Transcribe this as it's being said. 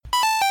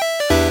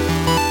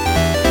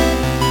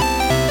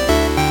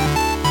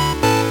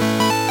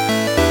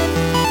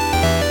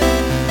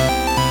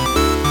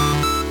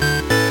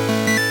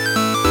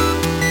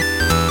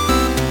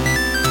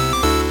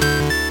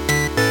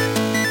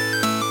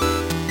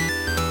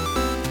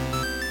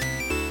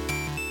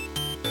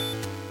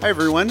Hi,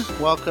 everyone.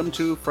 Welcome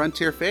to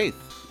Frontier Faith,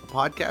 a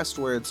podcast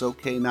where it's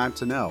okay not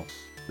to know.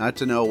 Not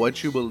to know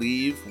what you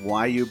believe,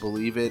 why you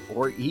believe it,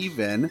 or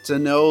even to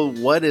know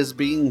what is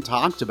being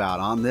talked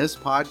about on this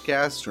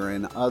podcast or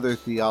in other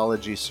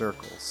theology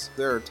circles.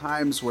 There are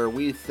times where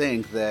we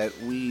think that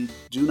we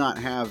do not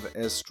have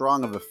as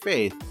strong of a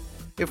faith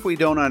if we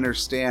don't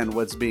understand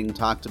what's being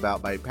talked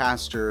about by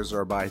pastors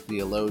or by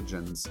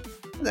theologians.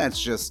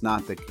 That's just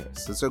not the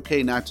case. It's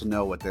okay not to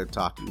know what they're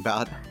talking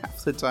about.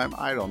 Half the time,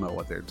 I don't know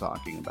what they're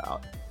talking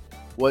about.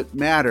 What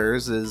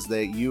matters is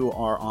that you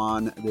are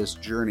on this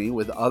journey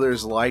with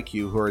others like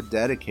you who are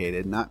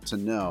dedicated not to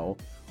know,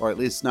 or at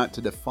least not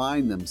to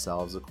define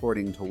themselves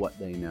according to what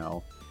they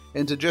know,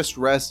 and to just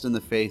rest in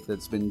the faith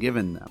that's been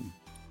given them.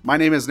 My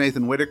name is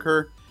Nathan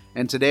Whitaker,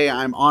 and today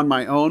I'm on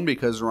my own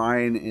because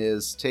Ryan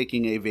is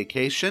taking a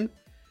vacation.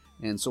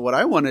 And so what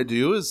I want to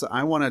do is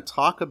I want to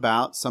talk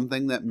about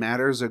something that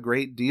matters a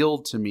great deal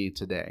to me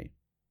today.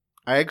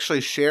 I actually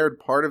shared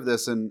part of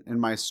this in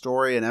my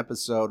story, an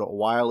episode a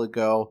while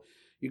ago.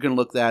 You can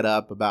look that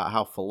up, about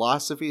how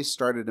philosophy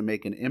started to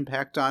make an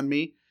impact on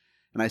me.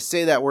 And I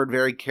say that word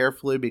very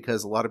carefully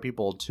because a lot of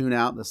people tune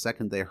out the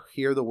second they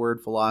hear the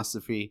word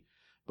philosophy.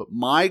 But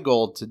my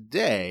goal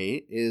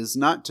today is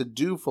not to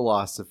do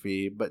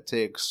philosophy, but to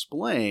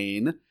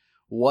explain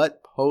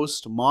what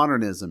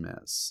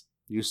postmodernism is.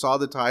 You saw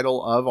the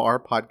title of our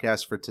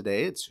podcast for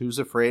today. It's Who's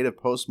Afraid of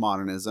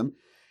Postmodernism?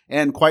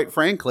 And quite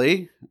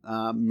frankly,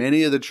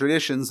 many of the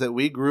traditions that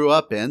we grew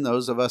up in,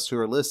 those of us who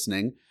are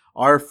listening,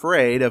 are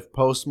afraid of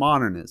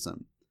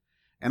postmodernism.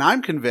 And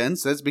I'm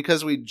convinced that's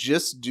because we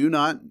just do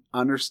not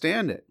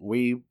understand it.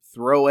 We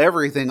throw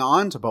everything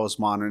onto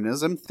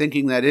postmodernism,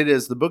 thinking that it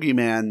is the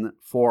boogeyman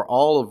for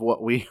all of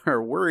what we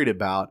are worried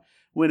about,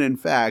 when in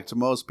fact,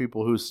 most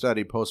people who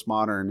study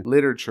postmodern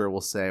literature will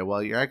say,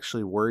 well, you're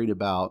actually worried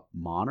about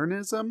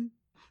modernism?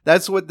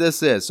 That's what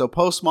this is. So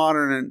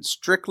postmodern,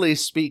 strictly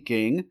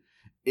speaking,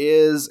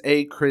 is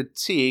a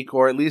critique,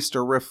 or at least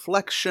a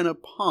reflection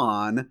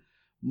upon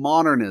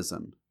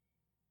modernism.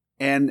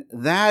 And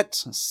that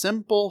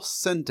simple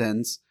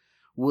sentence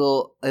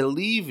will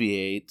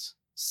alleviate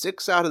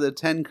 6 out of the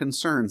 10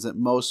 concerns that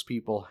most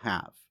people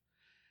have.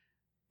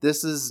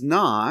 This is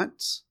not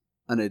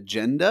an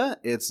agenda.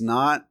 It's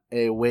not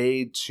a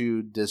way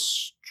to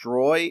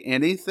destroy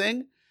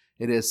anything.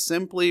 It is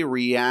simply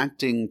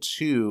reacting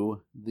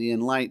to the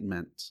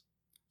Enlightenment.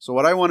 So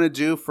what I want to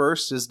do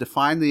first is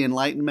define the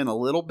Enlightenment a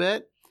little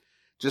bit,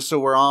 just so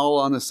we're all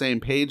on the same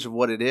page of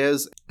what it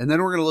is. And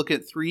then we're going to look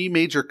at 3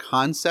 major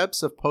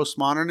concepts of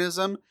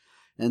postmodernism.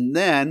 And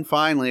then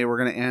finally, we're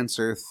going to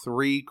answer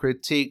 3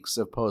 critiques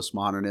of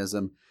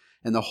postmodernism.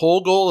 And the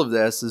whole goal of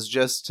this is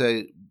just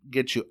to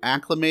get you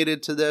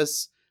acclimated to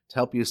this, to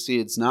help you see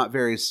it's not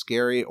very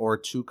scary or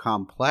too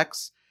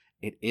complex.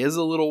 It is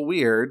a little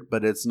weird,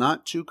 but it's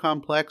not too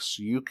complex.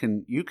 You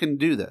can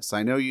do this.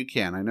 I know you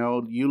can. I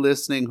know you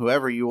listening,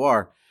 whoever you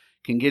are,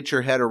 can get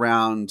your head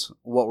around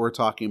what we're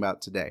talking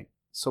about today.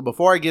 So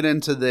before I get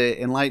into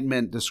the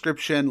Enlightenment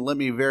description, let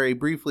me very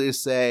briefly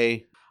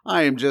say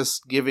I am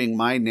just giving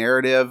my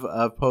narrative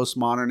of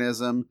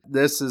postmodernism.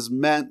 This is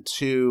meant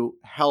to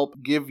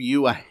help give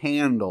you a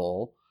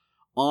handle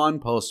on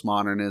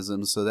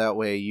postmodernism so that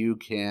way you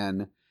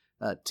can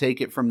take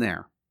it from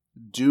there.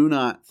 Do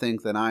not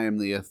think that I am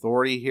the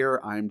authority here.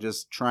 I'm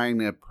just trying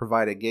to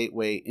provide a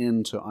gateway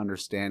into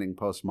understanding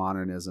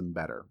postmodernism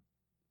better.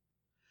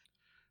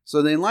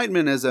 So the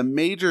Enlightenment is a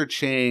major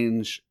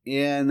change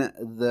in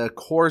the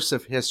course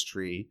of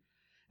history,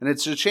 and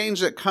it's a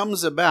change that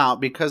comes about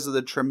because of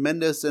the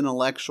tremendous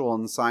intellectual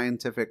and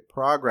scientific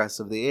progress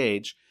of the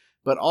age,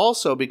 but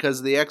also because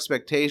of the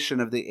expectation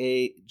of the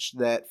age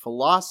that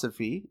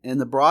philosophy, in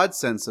the broad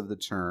sense of the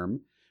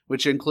term,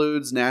 which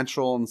includes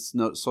natural and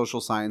social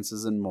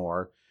sciences and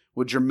more,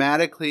 would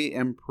dramatically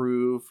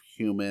improve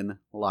human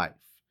life.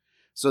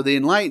 So the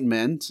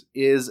Enlightenment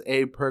is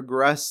a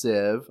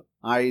progressive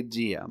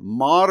idea.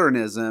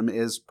 Modernism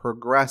is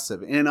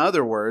progressive. In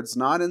other words,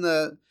 not in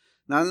the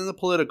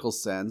political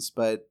sense,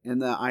 but in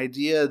the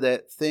idea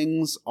that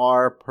things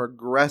are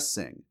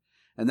progressing.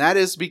 And that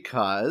is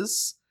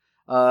because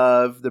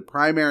of the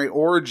primary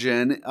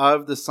origin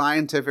of the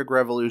scientific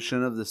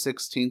revolution of the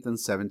 16th and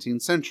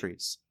 17th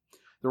centuries.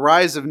 The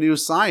rise of new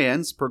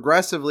science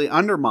progressively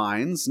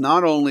undermines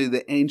not only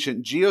the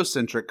ancient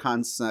geocentric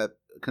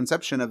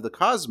conception of the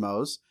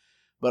cosmos,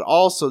 but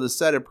also the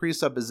set of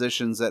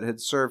presuppositions that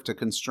had served to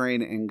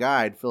constrain and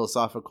guide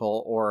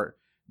philosophical or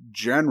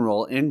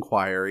general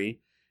inquiry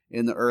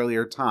in the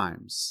earlier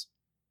times.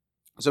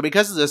 So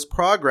because of this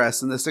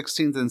progress in the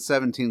 16th and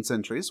 17th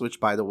centuries, which,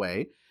 by the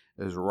way,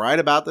 is right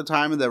about the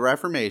time of the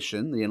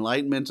Reformation, the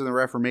Enlightenment and the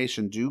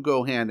Reformation do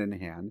go hand in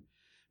hand.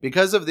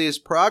 Because of these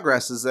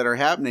progresses that are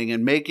happening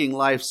and making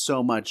life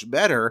so much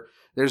better,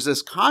 there's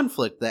this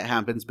conflict that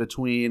happens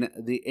between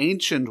the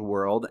ancient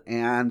world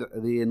and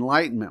the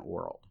Enlightenment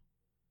world.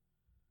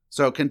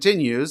 So it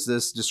continues,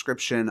 this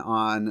description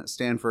on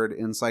Stanford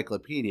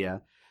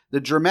Encyclopedia. The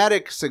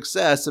dramatic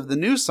success of the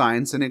new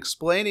science in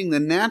explaining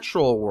the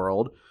natural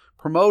world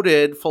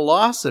promoted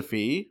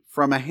philosophy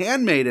from a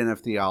handmaiden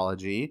of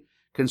theology,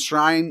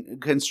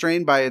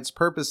 constrained by its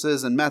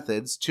purposes and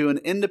methods, to an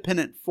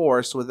independent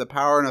force with the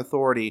power and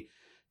authority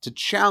to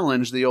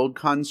challenge the old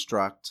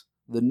construct,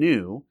 the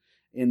new,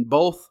 in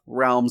both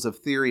realms of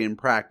theory and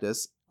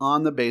practice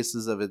on the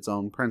basis of its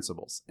own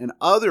principles. In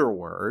other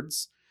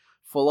words,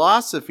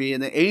 philosophy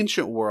in the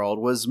ancient world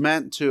was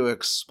meant to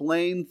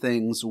explain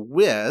things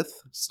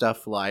with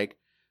stuff like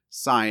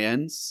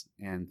science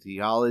and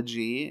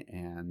theology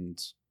and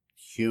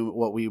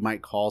what we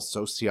might call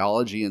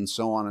sociology and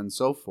so on and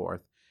so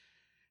forth.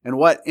 And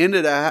what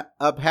ended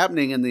up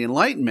happening in the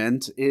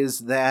Enlightenment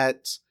is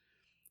that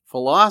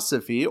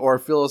philosophy or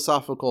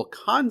philosophical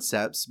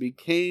concepts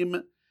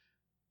became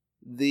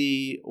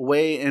the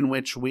way in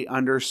which we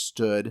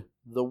understood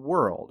the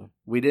world.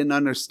 We didn't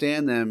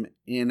understand them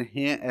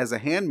as a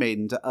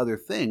handmaiden to other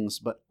things,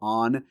 but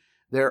on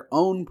their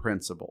own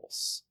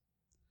principles.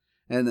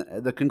 And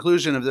the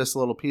conclusion of this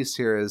little piece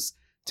here is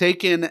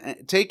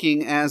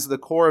taking as the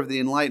core of the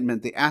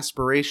Enlightenment the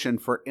aspiration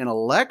for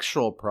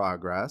intellectual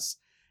progress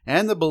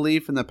and the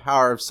belief in the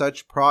power of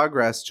such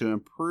progress to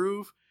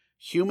improve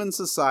human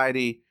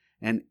society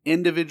and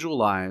individual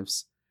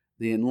lives.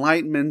 The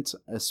Enlightenment,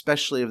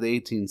 especially of the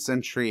 18th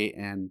century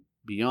and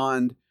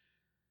beyond,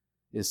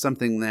 is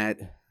something that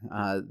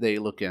they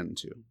look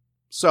into.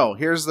 So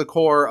here's the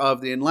core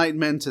of the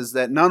Enlightenment, is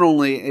that not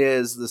only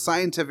is the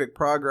scientific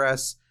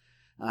progress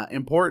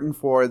important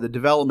for the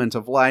development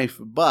of life,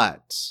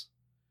 but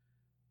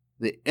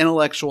the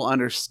intellectual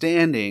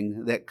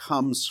understanding that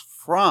comes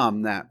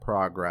from that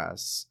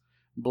progress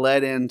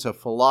bled into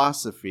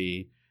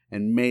philosophy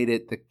and made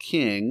it the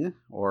king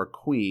or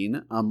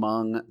queen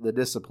among the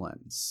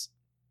disciplines.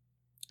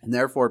 And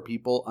therefore,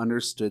 people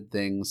understood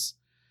things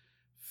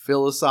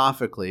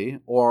philosophically,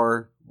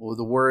 or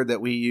the word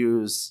that we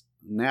use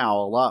now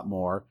a lot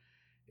more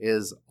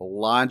is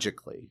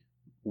logically,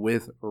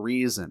 with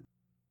reason.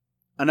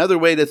 Another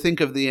way to think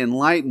of the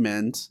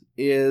Enlightenment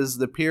is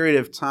the period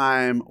of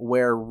time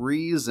where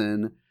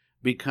reason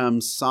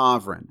becomes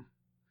sovereign.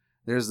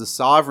 There's the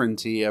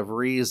sovereignty of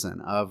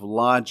reason, of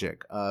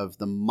logic, of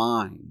the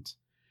mind.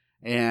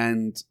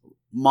 And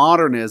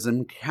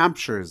modernism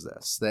captures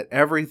this, that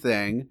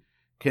everything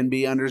can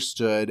be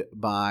understood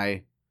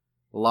by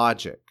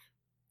logic.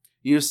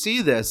 You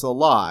see this a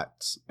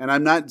lot, and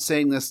I'm not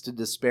saying this to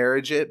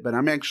disparage it, but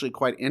I'm actually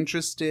quite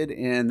interested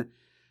in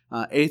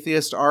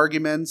atheist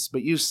arguments,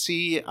 but you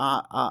see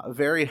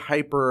very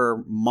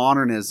hyper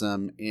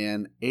modernism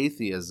in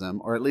atheism,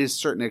 or at least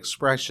certain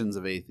expressions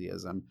of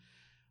atheism,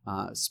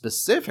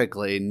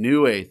 specifically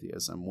new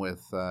atheism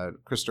with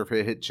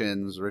Christopher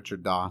Hitchens,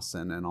 Richard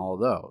Dawson, and all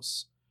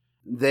those.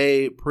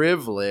 They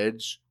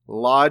privilege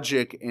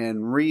logic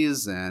and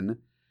reason,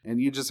 and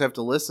you just have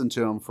to listen to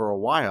them for a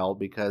while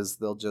because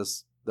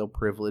they'll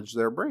privilege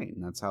their brain.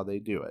 That's how they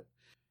do it.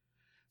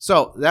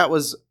 So that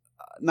was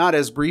not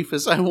as brief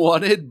as I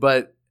wanted,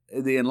 but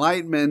the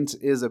Enlightenment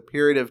is a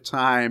period of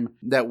time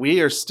that we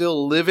are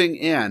still living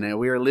in, and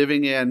we are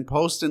living in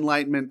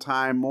post-Enlightenment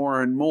time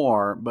more and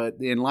more, but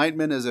the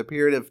Enlightenment is a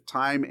period of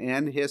time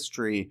and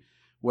history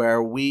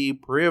where we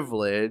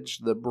privilege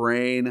the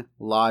brain,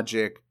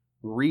 logic,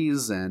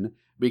 reason,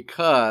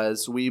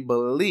 because we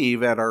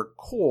believe at our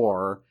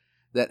core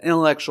that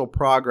intellectual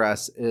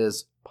progress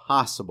is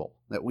possible,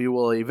 that we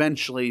will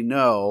eventually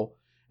know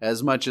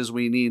as much as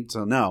we need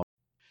to know.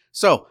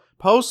 So,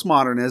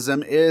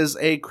 postmodernism is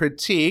a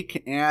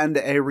critique and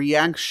a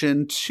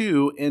reaction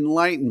to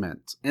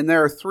Enlightenment. And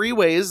there are three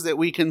ways that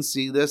we can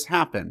see this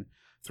happen.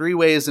 Three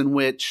ways in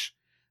which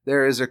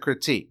there is a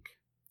critique.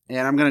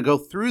 And I'm going to go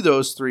through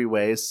those three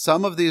ways.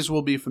 Some of these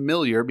will be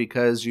familiar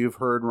because you've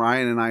heard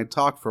Ryan and I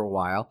talk for a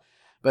while.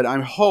 But I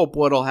hope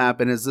what will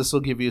happen is this will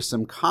give you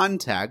some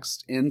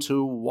context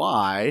into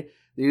why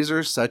these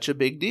are such a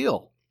big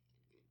deal.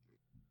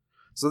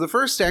 So the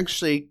first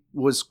actually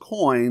was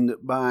coined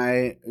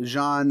by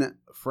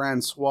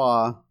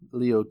Jean-Francois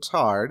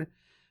Lyotard.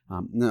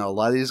 Now, a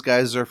lot of these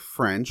guys are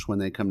French when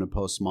they come to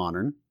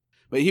postmodern.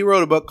 But he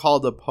wrote a book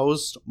called The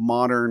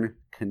Postmodern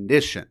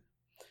Condition.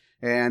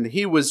 And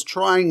he was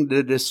trying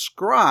to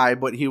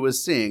describe what he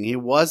was seeing. He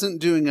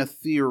wasn't doing a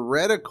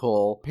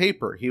theoretical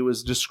paper. He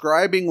was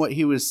describing what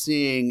he was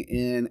seeing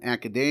in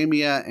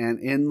academia and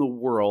in the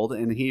world,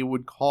 and he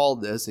would call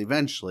this,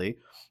 eventually,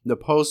 the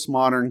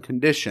postmodern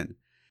condition.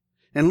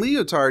 And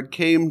Lyotard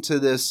came to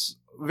this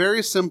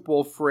very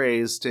simple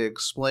phrase to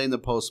explain the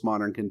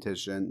postmodern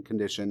condition,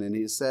 and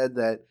he said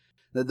that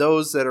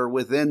those that are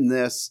within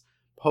this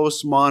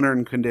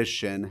postmodern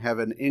condition have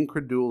an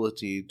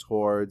incredulity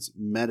towards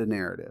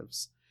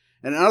meta-narratives.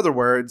 In other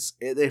words,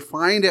 they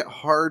find it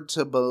hard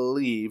to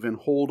believe and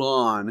hold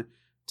on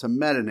to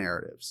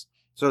meta-narratives.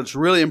 So it's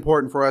really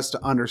important for us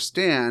to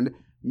understand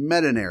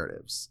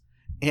meta-narratives.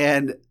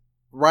 And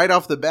right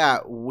off the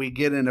bat, we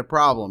get into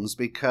problems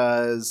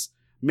because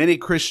many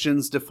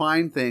Christians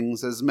define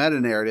things as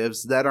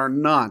meta-narratives that are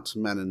not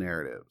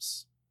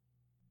meta-narratives.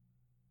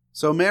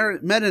 So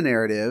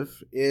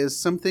meta-narrative is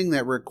something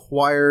that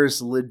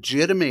requires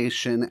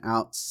legitimation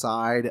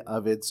outside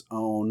of its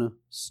own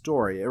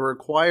story. It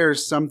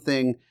requires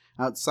something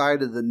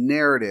outside of the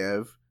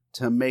narrative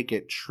to make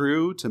it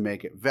true, to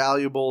make it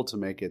valuable, to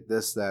make it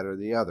this, that, or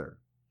the other.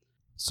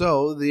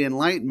 So the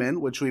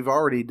Enlightenment, which we've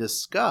already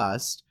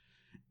discussed,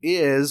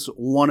 is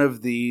one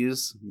of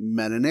these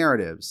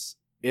meta-narratives.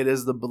 It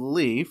is the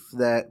belief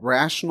that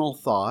rational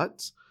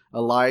thought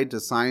allied to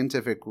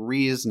scientific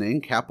reasoning,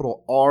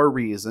 capital R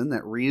reason,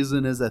 that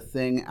reason is a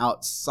thing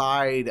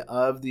outside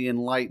of the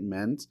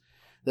Enlightenment,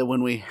 that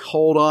when we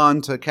hold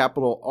on to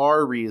capital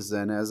R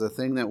reason as a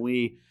thing that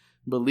we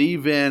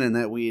believe in and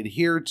that we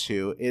adhere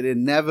to, it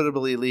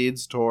inevitably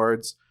leads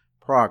towards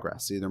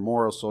progress, either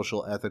moral,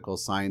 social, ethical,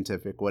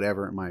 scientific,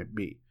 whatever it might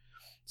be.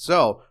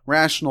 So,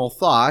 rational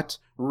thought,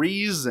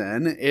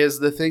 reason, is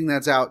the thing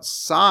that's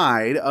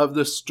outside of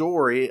the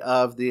story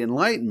of the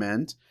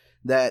Enlightenment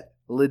that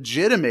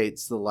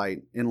legitimates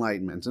the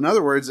Enlightenment. In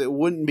other words, it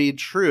wouldn't be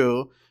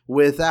true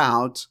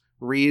without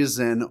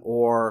reason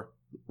or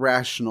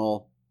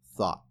rational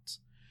thought.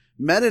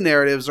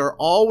 Meta-narratives are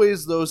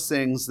always those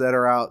things that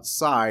are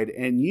outside,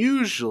 and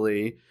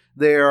usually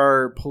they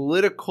are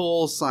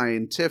political,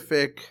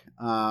 scientific,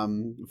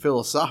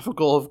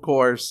 philosophical, of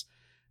course,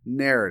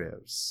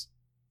 narratives.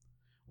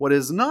 What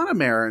is not a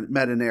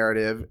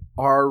meta-narrative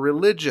are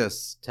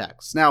religious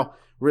texts. Now,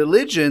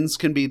 religions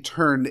can be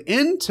turned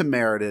into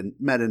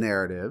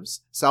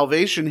meta-narratives.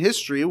 Salvation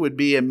history would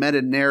be a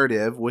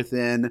meta-narrative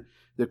within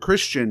the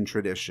Christian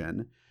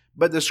tradition,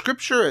 but the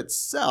scripture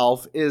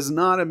itself is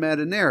not a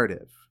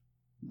meta-narrative.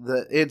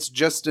 It's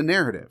just a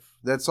narrative.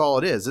 That's all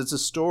it is. It's a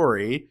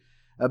story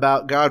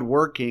about God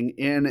working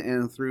in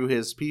and through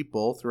his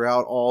people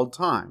throughout all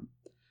time.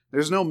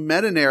 There's no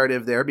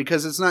meta-narrative there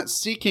because it's not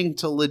seeking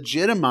to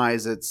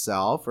legitimize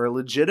itself or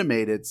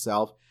legitimate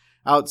itself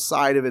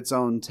outside of its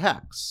own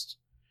text.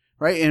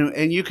 Right?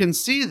 And you can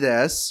see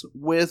this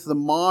with the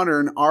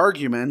modern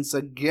arguments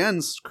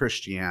against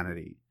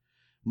Christianity.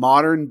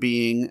 Modern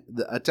being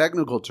a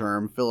technical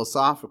term,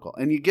 philosophical.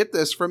 And you get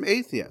this from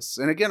atheists.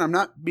 And again, I'm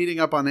not beating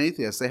up on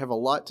atheists. They have a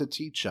lot to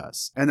teach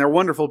us. And they're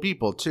wonderful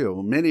people,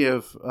 too. Many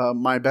of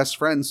my best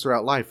friends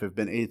throughout life have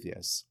been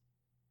atheists.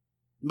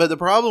 But the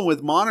problem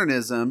with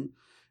modernism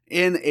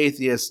in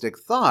atheistic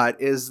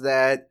thought is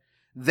that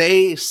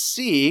they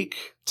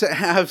seek to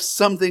have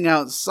something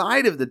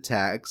outside of the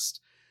text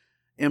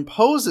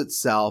impose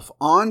itself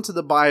onto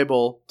the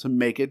Bible to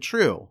make it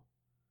true.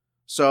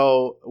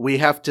 So we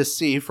have to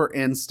see, for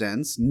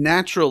instance,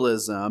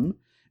 naturalism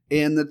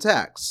in the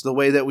text, the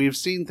way that we've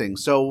seen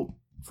things. So,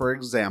 for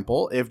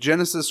example, if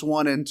Genesis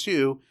 1 and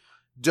 2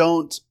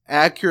 don't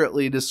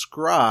accurately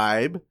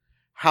describe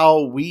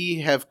how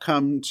we have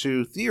come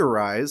to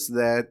theorize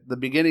that the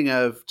beginning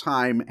of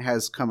time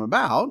has come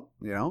about,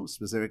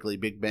 specifically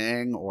Big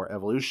Bang or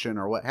evolution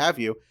or what have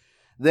you,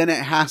 then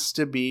it has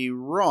to be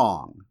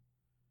wrong.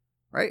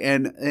 Right?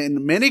 And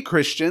many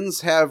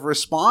Christians have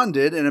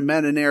responded in a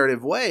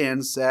meta-narrative way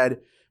and said,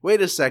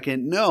 wait a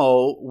second,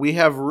 no, we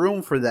have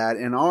room for that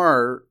in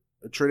our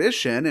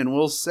tradition, and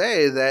we'll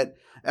say that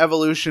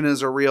evolution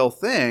is a real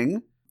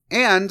thing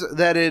and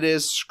that it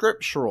is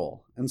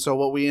scriptural. And so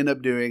what we end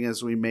up doing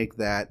is we make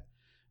that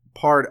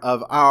part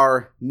of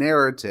our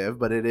narrative,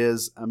 but it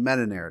is a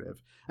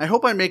meta-narrative. I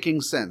hope I'm making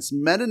sense.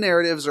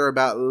 Meta-narratives are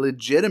about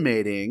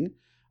legitimating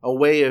a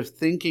way of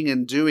thinking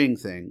and doing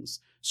things.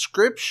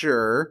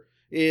 Scripture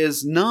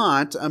is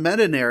not a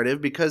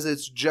meta-narrative because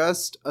it's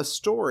just a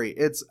story.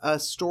 It's a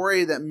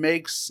story that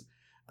makes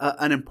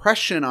an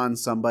impression on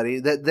somebody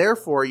that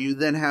therefore you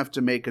then have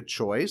to make a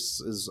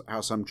choice, is how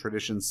some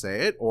traditions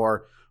say it,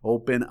 or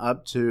open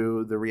up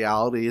to the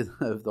reality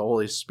of the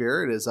Holy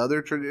Spirit, as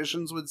other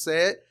traditions would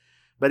say it.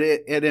 But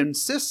it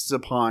insists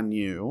upon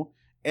you,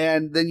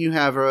 and then you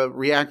have a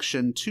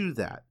reaction to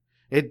that.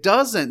 It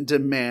doesn't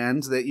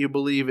demand that you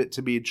believe it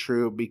to be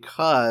true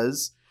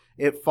because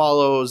it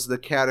follows the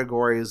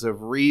categories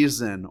of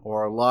reason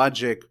or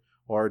logic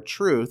or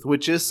truth,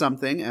 which is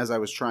something, as I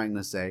was trying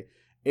to say,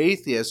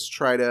 atheists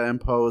try to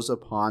impose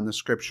upon the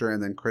scripture,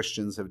 and then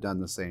Christians have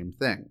done the same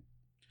thing.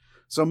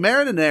 So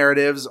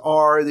meta-narratives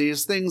are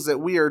these things that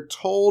we are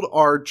told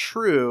are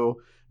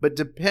true, but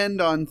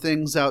depend on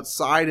things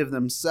outside of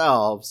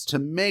themselves to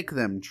make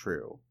them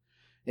true.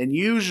 And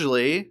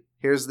usually,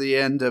 here's the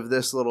end of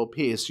this little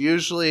piece,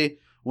 usually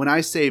when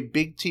I say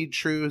big T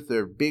truth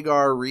or big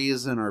R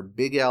reason or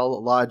big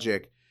L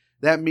logic,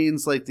 that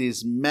means like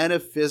these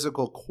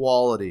metaphysical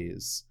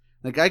qualities.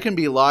 Like I can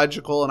be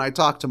logical and I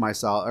talk to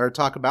myself or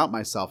talk about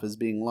myself as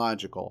being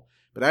logical,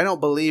 but I don't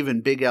believe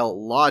in big L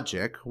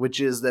logic, which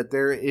is that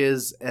there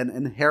is an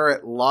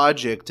inherent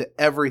logic to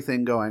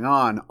everything going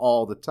on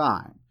all the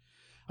time.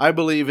 I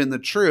believe in the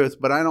truth,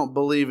 but I don't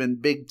believe in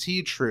big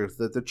T truth,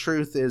 that the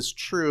truth is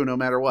true no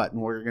matter what.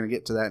 And we're going to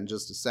get to that in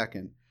just a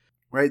second.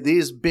 Right?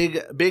 These big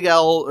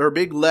L or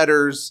big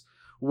letters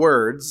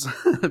words,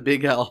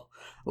 big L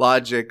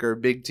logic or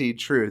big T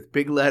truth,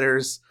 big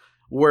letters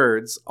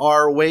words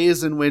are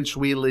ways in which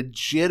we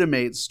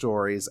legitimate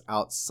stories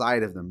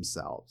outside of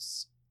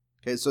themselves.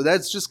 Okay, so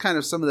that's just kind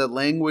of some of the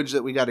language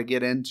that we got to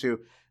get into.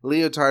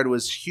 Lyotard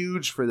was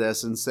huge for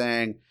this and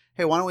saying,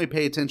 hey, why don't we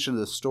pay attention to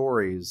the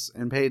stories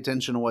and pay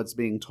attention to what's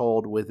being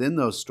told within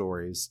those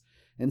stories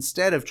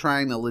instead of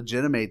trying to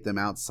legitimate them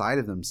outside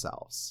of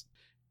themselves.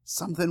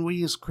 Something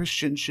we as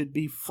Christians should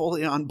be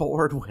fully on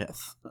board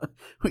with.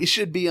 We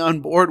should be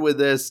on board with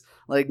this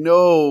like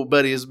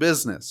nobody's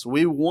business.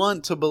 We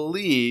want to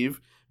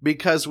believe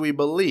because we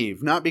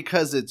believe, not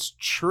because it's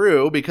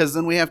true, because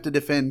then we have to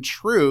defend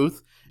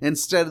truth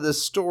instead of the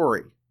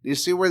story. You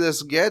see where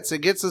this gets? It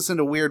gets us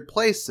into weird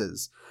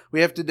places.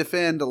 We have to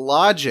defend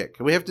logic.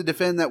 We have to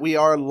defend that we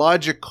are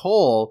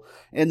logical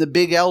in the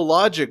big L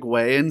logic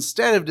way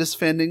instead of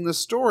defending the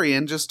story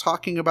and just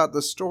talking about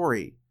the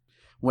story.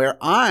 Where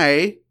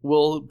I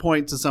will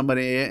point to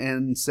somebody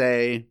and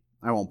say,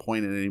 I won't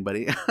point at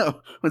anybody.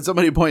 When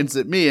somebody points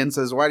at me and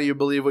says, why do you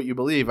believe what you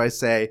believe? I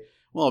say,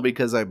 well,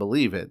 because I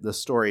believe it. The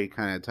story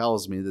kind of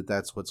tells me that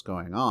that's what's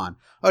going on.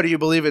 Oh, do you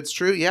believe it's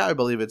true? Yeah, I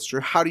believe it's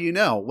true. How do you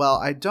know? Well,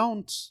 I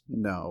don't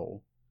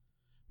know.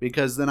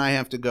 Because then I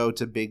have to go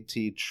to big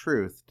T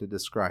truth to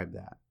describe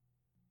that.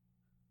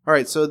 All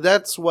right, so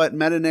that's what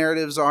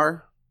meta-narratives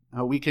are.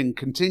 We can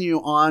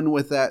continue on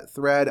with that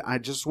thread. I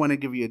just want to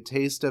give you a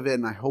taste of it,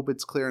 and I hope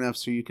it's clear enough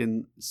so you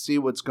can see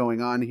what's going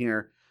on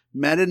here.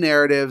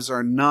 Meta-narratives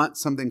are not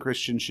something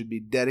Christians should be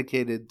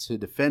dedicated to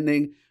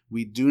defending.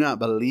 We do not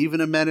believe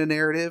in a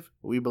meta-narrative.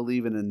 We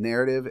believe in a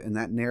narrative, and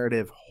that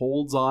narrative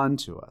holds on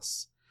to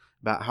us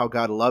about how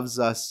God loves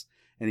us,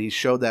 and he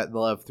showed that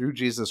love through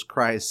Jesus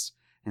Christ,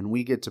 and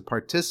we get to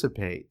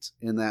participate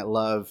in that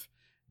love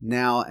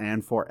now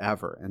and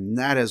forever. And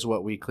that is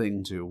what we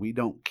cling to. We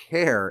don't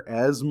care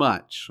as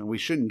much, and we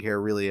shouldn't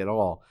care really at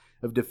all,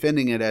 of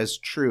defending it as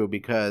true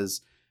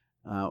because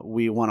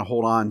we want to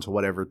hold on to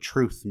whatever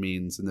truth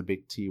means in the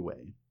big T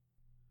way.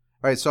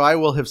 All right, so I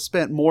will have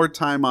spent more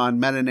time on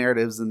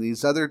meta-narratives than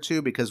these other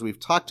two because we've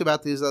talked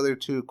about these other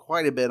two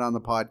quite a bit on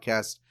the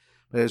podcast,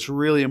 but it's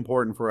really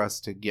important for us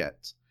to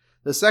get.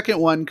 The second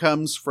one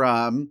comes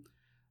from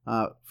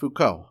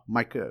Foucault,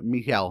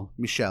 Michel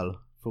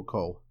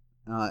Foucault.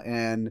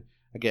 And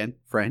again,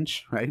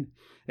 French, right?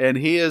 And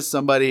he is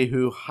somebody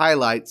who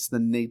highlights the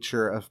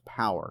nature of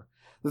power.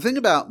 The thing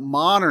about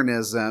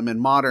modernism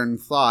and modern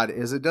thought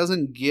is it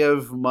doesn't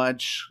give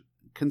much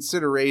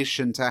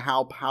consideration to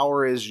how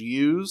power is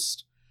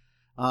used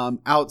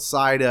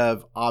outside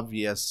of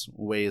obvious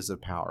ways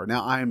of power.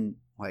 Now, I'm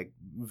like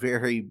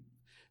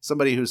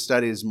somebody who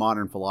studies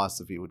modern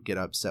philosophy would get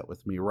upset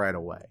with me right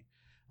away.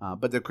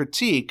 But the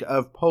critique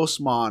of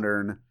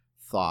postmodern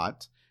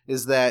thought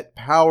is that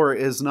power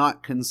is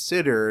not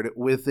considered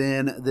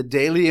within the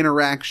daily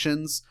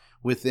interactions,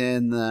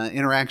 within the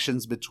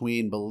interactions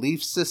between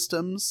belief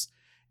systems,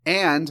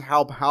 and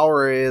how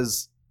power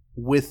is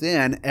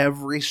within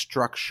every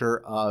structure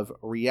of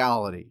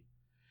reality.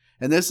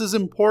 And this is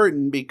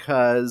important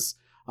because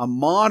a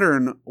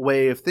modern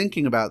way of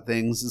thinking about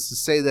things is to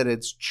say that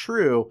it's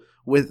true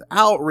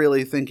without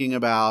really thinking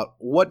about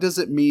what does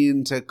it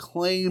mean to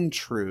claim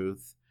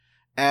truth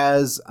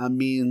as a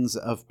means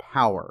of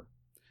power.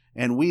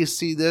 And we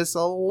see this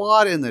a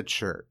lot in the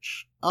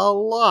church. A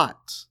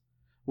lot.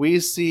 We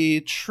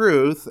see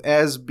truth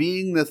as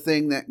being the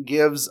thing that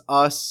gives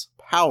us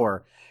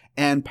power.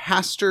 And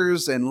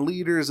pastors and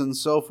leaders and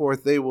so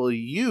forth, they will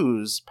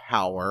use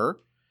power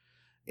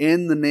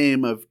in the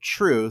name of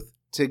truth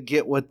to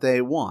get what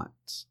they want.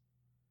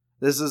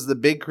 This is the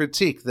big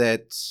critique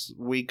that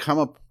we come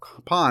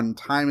upon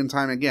time and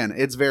time again.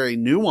 It's very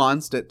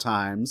nuanced at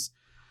times,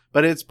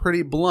 but it's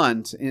pretty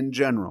blunt in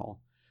general.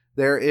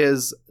 There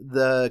is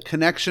the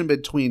connection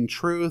between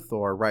truth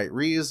or right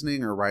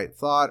reasoning or right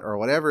thought or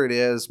whatever it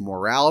is,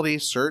 morality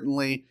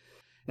certainly.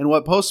 And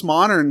what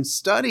postmodern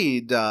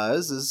study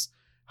does is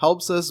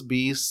helps us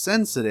be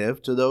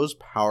sensitive to those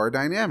power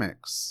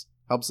dynamics,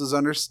 helps us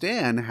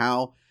understand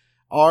how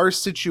our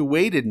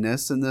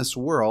situatedness in this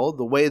world,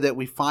 the way that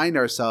we find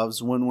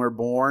ourselves when we're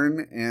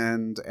born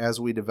and as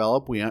we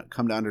develop, we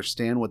come to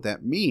understand what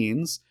that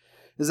means,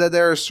 is that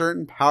there are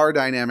certain power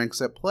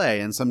dynamics at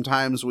play. And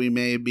sometimes we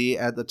may be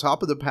at the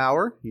top of the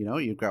power. You know,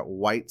 you've got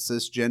white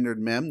cisgendered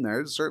men.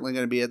 They're certainly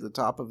going to be at the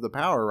top of the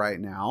power right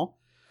now.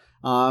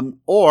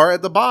 Or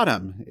at the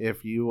bottom,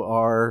 if you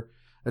are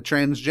a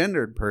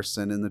transgendered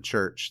person in the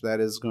church, that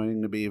is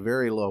going to be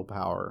very low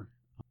power.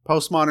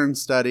 Postmodern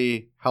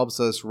study helps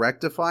us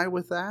rectify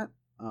with that.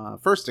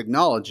 First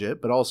acknowledge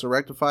it, but also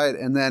rectify it.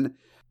 And then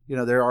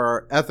there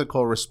are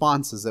ethical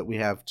responses that we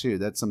have too.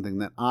 That's something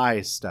that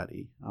I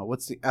study.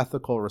 What's the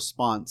ethical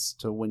response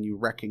to when you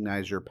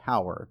recognize your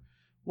power?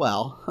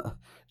 Well,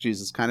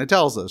 Jesus kind of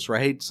tells us,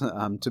 right?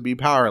 To be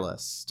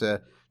powerless,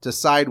 to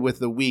side with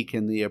the weak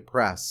and the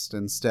oppressed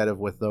instead of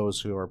with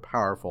those who are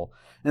powerful.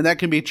 And that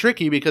can be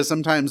tricky because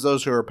sometimes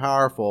those who are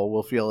powerful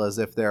will feel as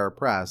if they're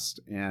oppressed.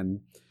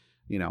 And,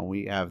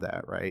 we have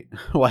that, right?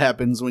 What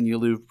happens when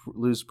you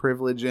lose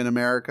privilege in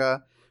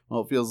America?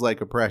 Well, it feels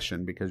like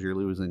oppression because you're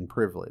losing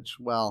privilege.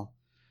 Well,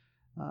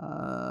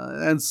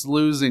 that's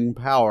losing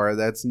power.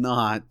 That's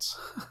not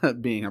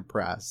being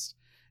oppressed.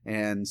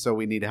 And so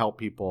we need to help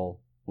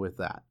people with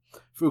that.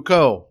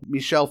 Foucault.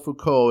 Michel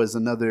Foucault is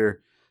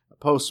another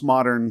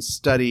postmodern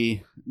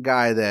study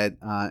guy that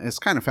is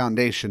kind of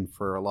foundation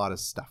for a lot of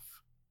stuff.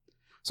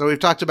 So we've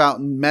talked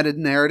about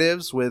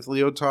meta-narratives with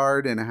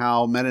Lyotard and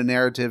how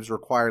meta-narratives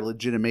require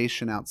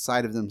legitimation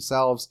outside of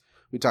themselves.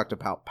 We talked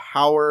about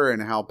power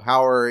and how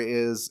power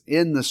is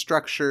in the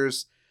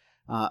structures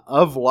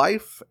of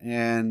life,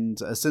 and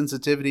a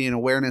sensitivity and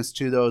awareness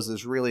to those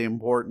is really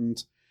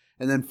important.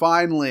 And then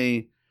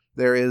finally,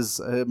 there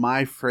is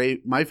my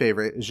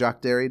favorite,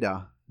 Jacques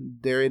Derrida.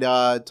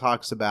 Derrida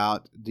talks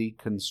about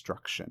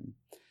deconstruction.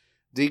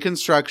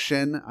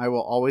 Deconstruction, I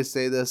will always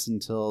say this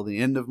until the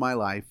end of my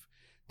life,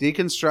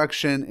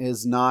 deconstruction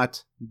is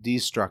not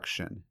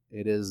destruction.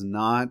 It is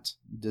not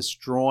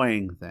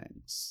destroying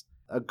things.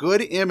 A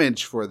good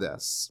image for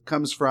this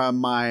comes from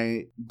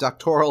my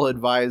doctoral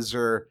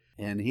advisor,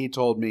 and he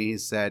told me, he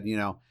said,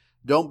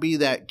 don't be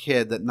that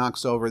kid that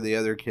knocks over the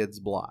other kid's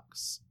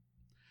blocks.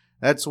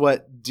 That's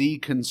what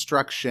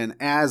deconstruction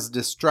as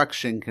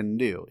destruction can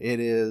do. It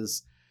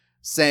is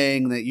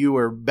saying that you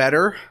are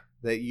better,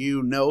 that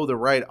you know the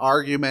right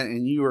argument,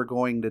 and you are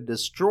going to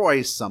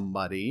destroy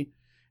somebody,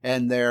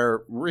 and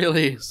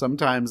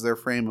sometimes their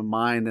frame of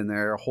mind and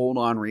their hold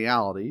on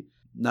reality,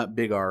 not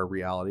big R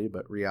reality,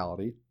 but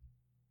reality.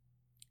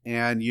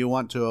 And you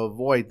want to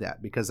avoid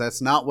that, because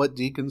that's not what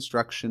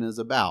deconstruction is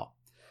about.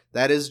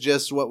 That is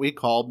just what we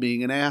call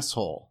being an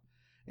asshole.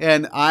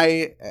 And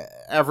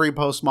every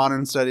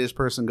postmodern studies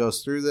person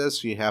goes through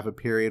this. You have a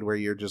period where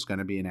you're just going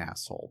to be an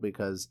asshole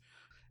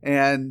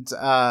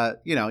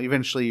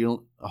eventually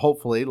you'll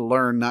hopefully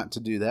learn not to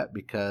do that,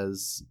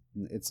 because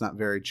it's not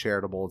very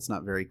charitable. It's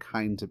not very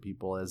kind to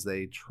people as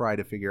they try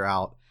to figure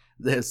out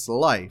this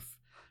life.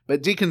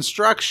 But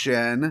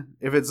deconstruction,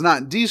 if it's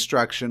not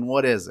destruction,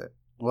 what is it?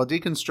 Well,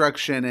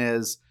 deconstruction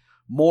is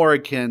more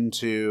akin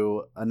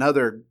to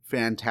another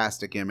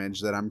fantastic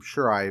image that I'm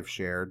sure I've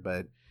shared,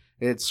 but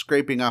it's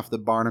scraping off the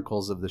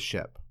barnacles of the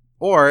ship.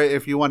 Or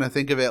if you want to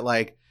think of it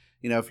like,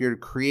 if you're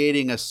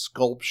creating a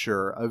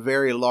sculpture, a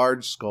very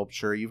large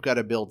sculpture, you've got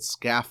to build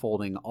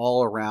scaffolding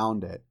all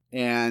around it.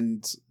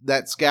 And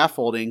that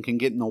scaffolding can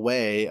get in the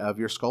way of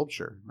your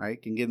sculpture,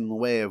 right? Can get in the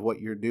way of what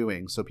you're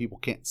doing so people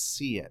can't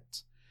see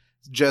it.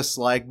 Just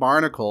like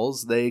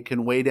barnacles, they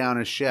can weigh down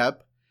a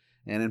ship.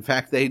 And in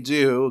fact, they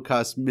do. It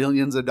costs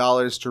millions of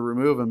dollars to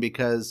remove them,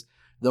 because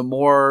the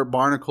more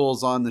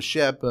barnacles on the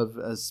ship, of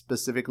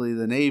specifically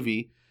the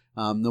Navy,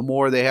 the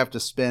more they have to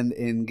spend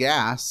in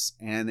gas,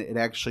 and it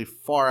actually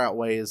far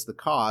outweighs the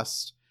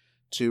cost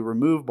to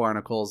remove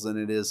barnacles than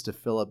it is to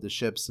fill up the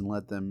ships and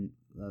let them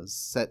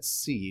set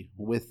sea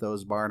with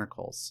those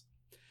barnacles.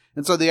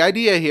 And so the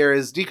idea here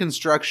is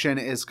deconstruction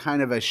is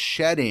kind of a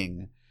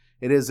shedding.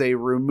 It is a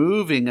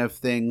removing of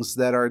things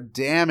that are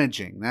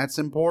damaging. That's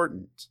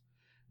important.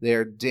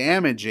 They're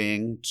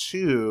damaging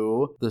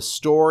to the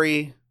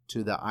story,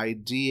 to the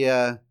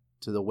idea,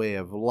 to the way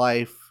of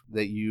life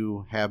that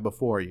you have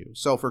before you.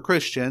 So for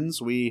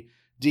Christians, we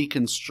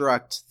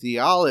deconstruct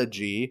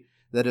theology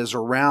that is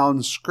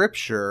around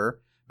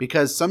Scripture,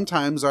 because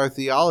sometimes our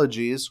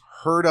theologies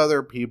hurt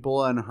other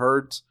people and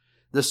hurt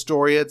the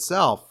story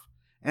itself.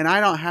 And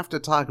I don't have to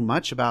talk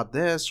much about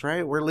this,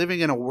 right? We're living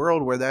in a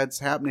world where that's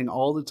happening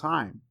all the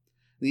time.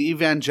 The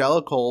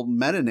evangelical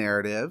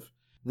meta-narrative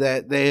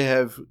that they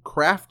have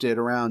crafted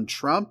around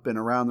Trump and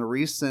around the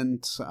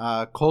recent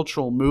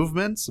cultural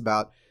movements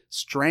about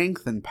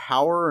strength and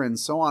power and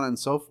so on and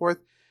so forth,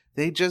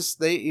 they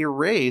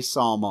erase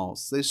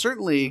almost. They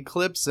certainly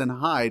eclipse and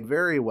hide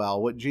very well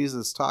what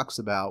Jesus talks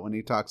about when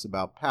he talks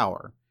about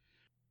power.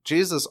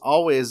 Jesus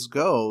always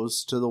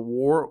goes to the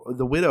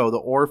widow, the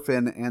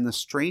orphan, and the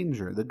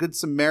stranger. The Good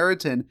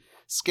Samaritan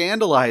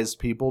scandalized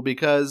people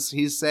because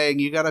he's saying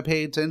you got to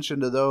pay attention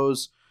to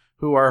those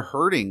who are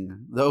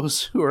hurting,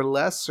 those who are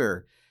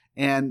lesser.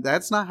 And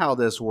that's not how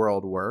this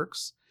world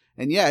works.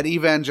 And yet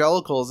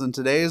evangelicals in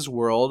today's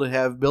world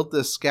have built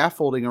this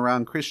scaffolding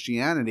around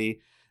Christianity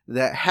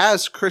that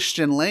has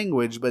Christian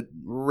language but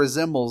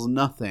resembles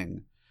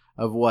nothing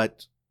of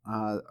what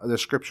the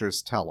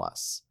scriptures tell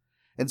us.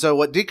 And so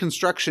what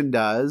deconstruction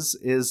does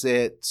is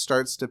it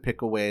starts to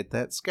pick away at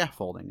that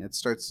scaffolding. It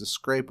starts to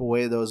scrape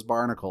away those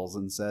barnacles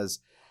and says,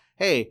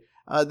 hey,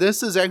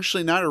 this is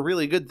actually not a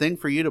really good thing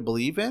for you to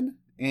believe in,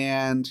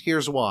 and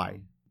here's why.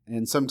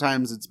 And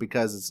sometimes it's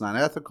because it's not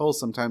ethical.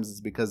 Sometimes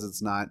it's because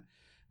it's not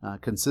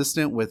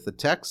consistent with the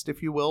text,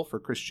 if you will, for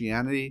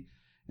Christianity,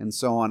 and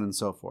so on and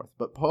so forth.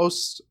 But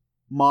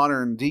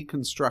postmodern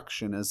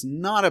deconstruction is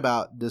not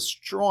about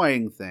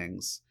destroying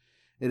things.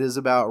 It is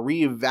about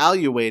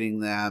reevaluating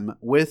them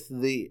with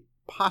the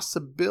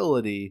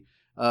possibility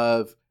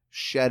of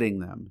shedding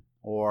them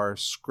or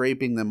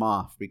scraping them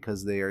off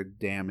because they are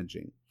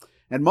damaging.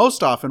 And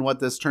most often what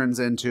this turns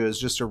into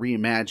is just a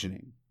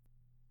reimagining.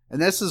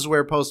 And this is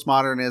where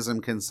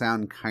postmodernism can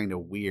sound kind of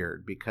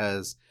weird,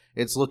 because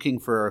it's looking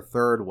for a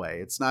third way.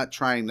 It's not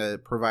trying to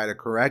provide a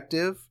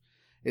corrective.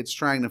 It's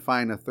trying to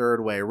find a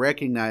third way,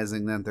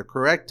 recognizing that the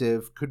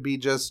corrective could be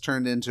just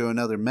turned into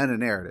another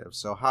meta-narrative.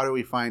 So how do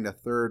we find a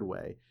third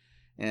way?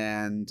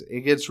 And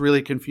it gets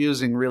really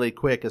confusing really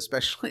quick,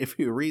 especially if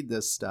you read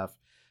this stuff,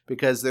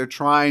 because they're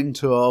trying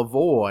to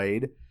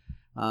avoid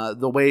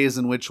the ways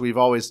in which we've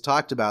always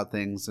talked about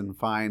things and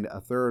find a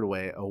third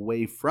way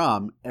away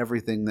from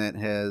everything that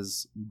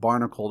has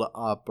barnacled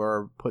up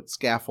or put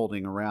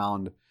scaffolding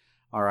around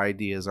our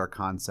ideas, our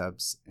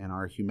concepts, and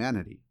our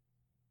humanity.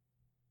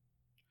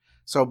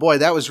 So, boy,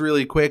 that was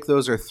really quick.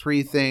 Those are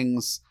three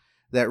things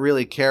that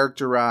really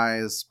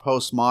characterize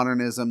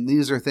postmodernism.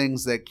 These are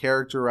things that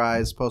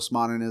characterize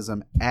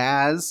postmodernism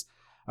as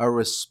a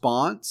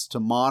response to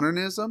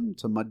modernism,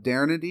 to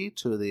modernity,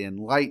 to the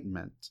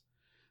Enlightenment.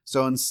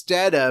 So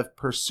instead of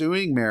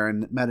pursuing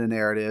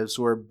meta-narratives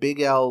where big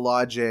L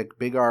logic,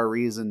 big R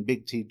reason,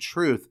 big T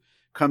truth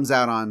comes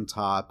out on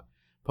top,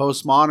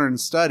 postmodern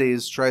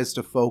studies tries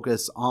to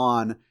focus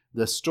on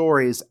the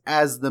stories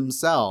as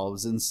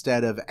themselves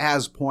instead of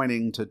as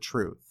pointing to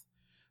truth.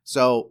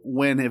 So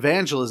when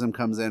evangelism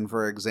comes in,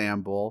 for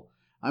example,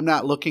 I'm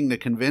not looking to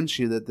convince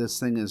you that this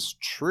thing is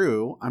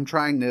true. I'm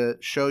trying to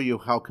show you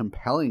how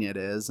compelling it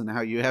is and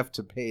how you have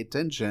to pay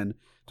attention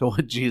to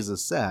what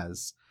Jesus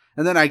says.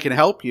 And then I can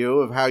help you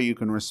of how you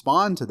can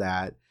respond to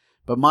that.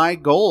 But my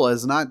goal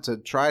is not to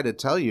try to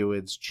tell you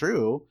it's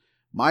true.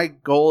 My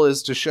goal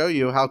is to show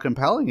you how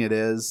compelling it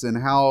is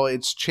and how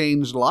it's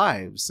changed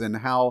lives and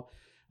how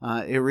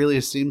it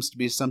really seems to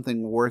be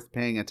something worth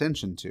paying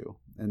attention to.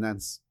 And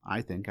that's,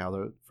 I think, how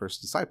the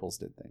first disciples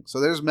did things. So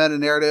there's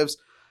meta-narratives.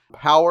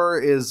 Power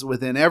is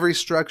within every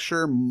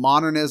structure.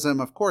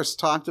 Modernism, of course,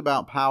 talked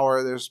about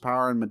power. There's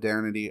power in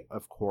modernity,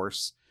 of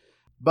course.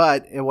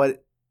 But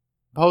what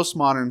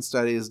postmodern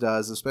studies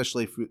does,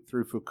 especially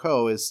through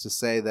Foucault, is to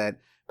say that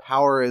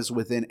power is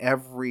within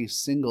every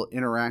single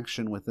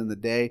interaction within the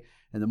day.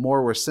 And the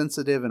more we're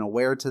sensitive and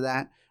aware to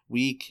that,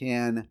 we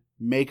can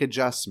make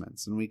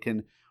adjustments and we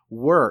can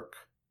work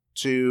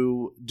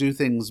to do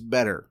things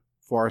better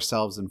for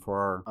ourselves and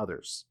for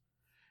others.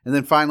 And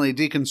then finally,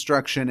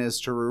 deconstruction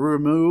is to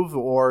remove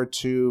or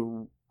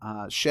to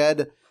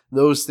shed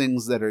those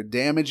things that are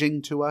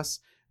damaging to us.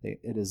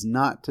 It is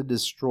not to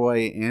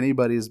destroy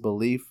anybody's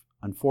belief.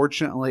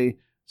 Unfortunately,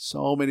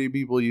 so many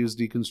people use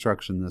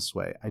deconstruction this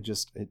way.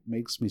 It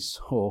makes me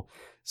so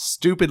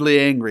stupidly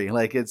angry.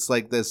 Like it's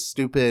like this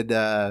stupid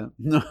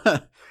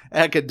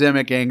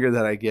academic anger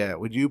that I get.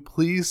 Would you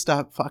please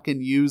stop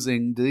fucking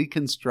using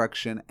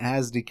deconstruction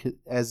as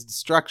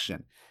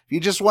destruction? If you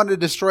just want to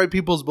destroy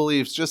people's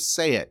beliefs, just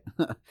say it.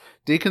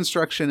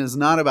 Deconstruction is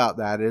not about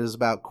that. It is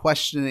about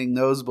questioning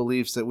those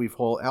beliefs that we've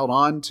held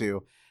on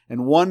to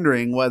and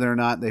wondering whether or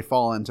not they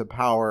fall into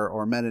power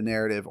or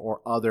meta-narrative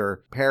or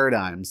other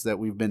paradigms that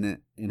we've been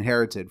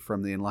inherited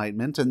from the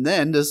Enlightenment, and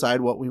then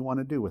decide what we want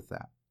to do with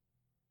that.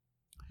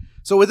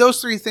 So with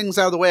those three things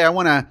out of the way, I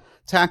want to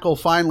tackle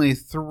finally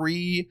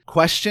three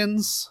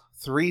questions,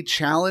 three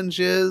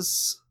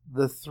challenges,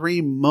 the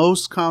three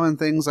most common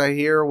things I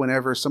hear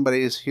whenever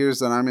somebody hears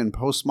that I'm in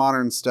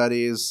postmodern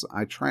studies.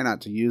 I try not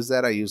to use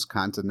that. I use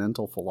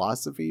continental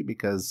philosophy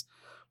because,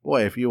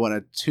 boy, if you want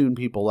to tune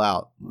people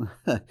out,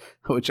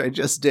 which I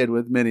just did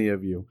with many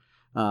of you,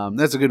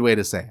 that's a good way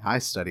to say, I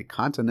study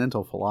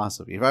continental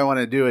philosophy. If I want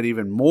to do it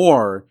even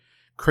more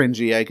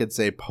cringy, I could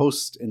say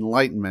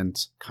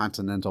post-enlightenment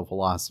continental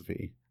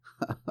philosophy.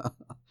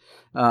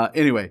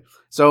 Anyway,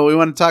 so we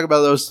want to talk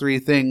about those three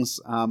things.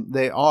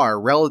 They are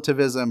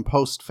relativism,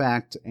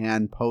 post-fact,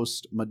 and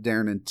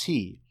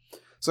post-modernity.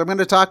 So I'm going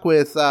to talk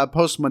with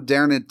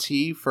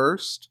post-modernity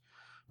first.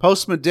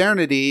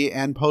 Postmodernity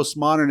and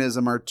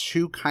postmodernism are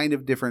two kind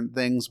of different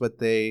things, but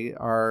they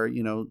are,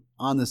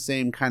 on the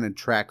same kind of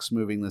tracks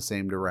moving the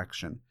same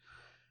direction.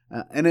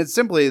 And it's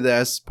simply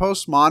this.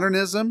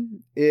 Postmodernism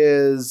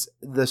is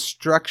the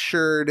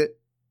structured,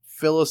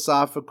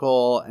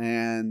 philosophical,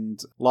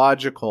 and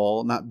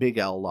logical, not big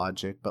L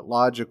logic, but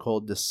logical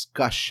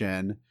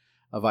discussion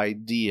of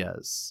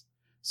ideas.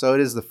 So it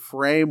is the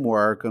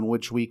framework in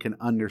which we can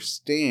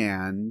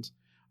understand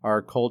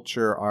our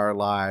culture, our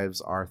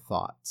lives, our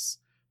thoughts.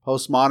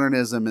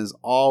 Postmodernism is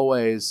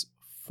always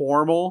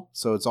formal,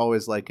 so it's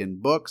always like in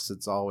books,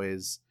 it's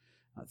always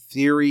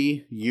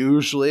theory,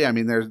 usually. I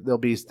mean, there'll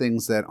be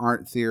things that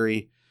aren't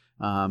theory,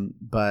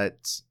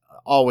 but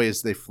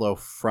always they flow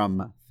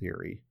from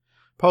theory.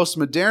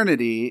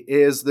 Postmodernity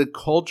is the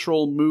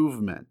cultural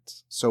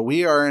movement. So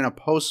we are in a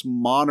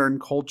postmodern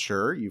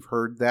culture. You've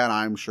heard that,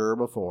 I'm sure,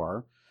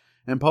 before.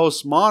 And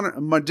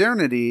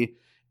postmodernity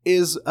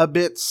is a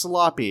bit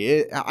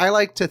sloppy. I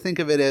like to think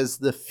of it as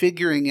the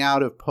figuring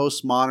out of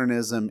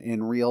postmodernism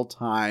in real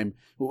time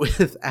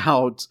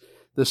without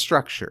the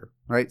structure,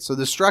 right? So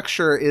the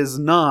structure is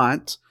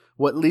not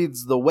what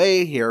leads the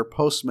way here.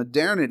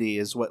 Postmodernity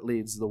is what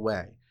leads the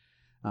way.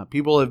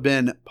 People have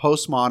been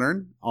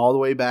postmodern all the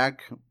way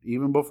back,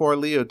 even before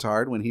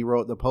Lyotard, when he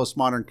wrote The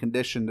Postmodern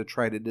Condition to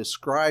try to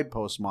describe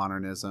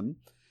postmodernism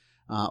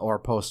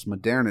or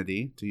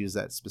postmodernity, to use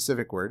that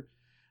specific word.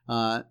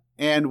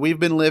 And we've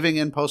been living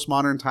in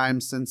postmodern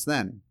times since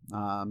then.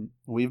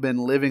 We've been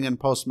living in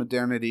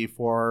postmodernity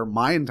for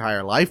my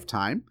entire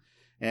lifetime.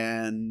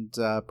 And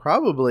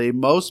probably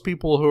most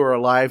people who are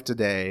alive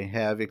today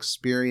have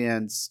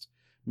experienced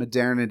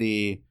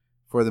modernity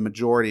for the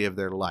majority of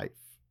their life.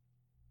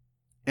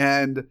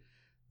 And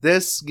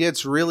this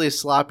gets really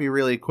sloppy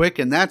really quick,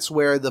 and that's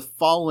where the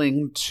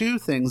following two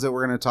things that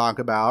we're going to talk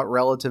about,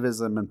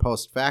 relativism and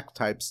post-fact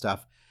type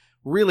stuff,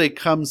 really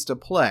comes to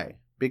play.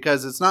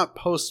 Because it's not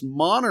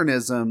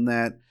postmodernism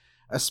that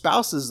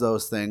espouses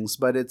those things,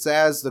 but it's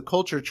as the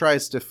culture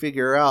tries to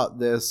figure out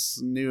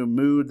this new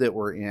mood that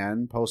we're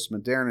in,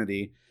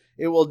 postmodernity,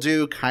 it will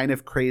do kind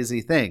of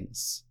crazy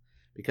things.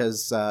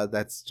 Because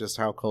that's just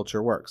how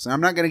culture works. And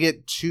I'm not going to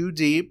get too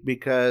deep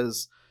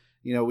because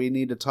we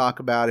need to talk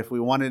about, if we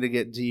wanted to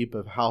get deep,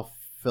 of how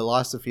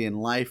philosophy and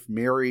life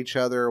mirror each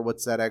other.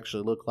 What's that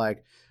actually look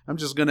like? I'm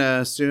just going to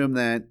assume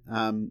that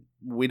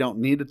we don't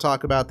need to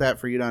talk about that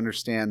for you to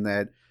understand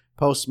that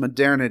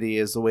postmodernity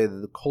is the way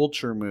that the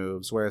culture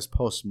moves, whereas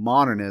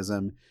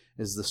postmodernism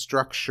is the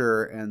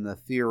structure and the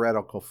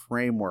theoretical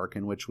framework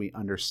in which we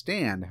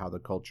understand how the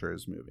culture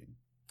is moving.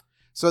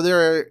 So there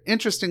are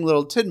interesting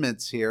little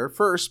tidbits here.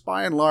 First,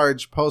 by and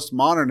large,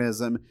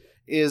 postmodernism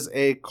is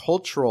a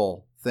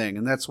cultural thing,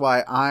 and that's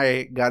why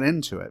I got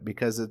into it,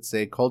 because it's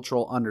a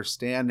cultural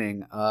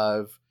understanding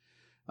of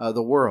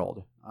the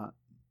world.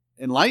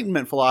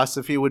 Enlightenment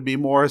philosophy would be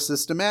more a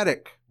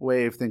systematic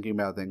way of thinking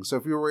about things. So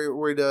if you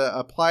were to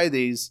apply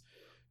these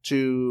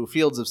to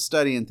fields of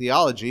study in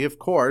theology, of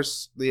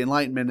course, the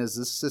Enlightenment is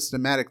a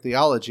systematic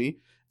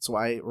theology. That's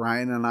why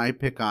Ryan and I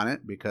pick on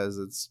it, because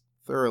it's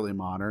thoroughly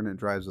modern. It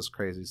drives us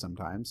crazy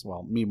sometimes.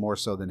 Well, me more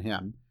so than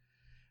him.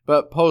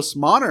 But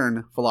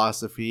postmodern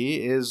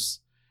philosophy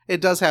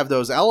it does have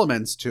those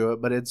elements to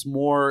it, but it's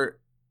more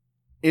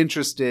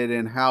interested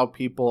in how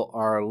people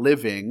are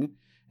living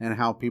and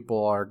how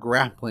people are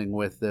grappling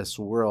with this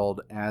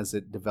world as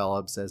it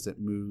develops, as it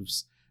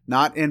moves,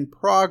 not in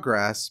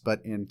progress,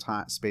 but in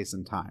space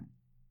and time.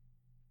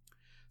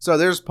 So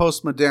there's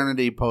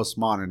postmodernity,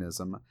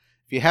 postmodernism.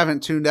 If you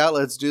haven't tuned out,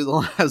 let's do the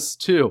last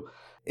two.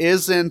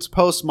 Isn't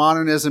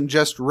postmodernism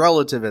just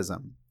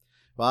relativism?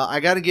 Well,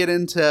 I got to get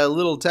into a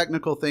little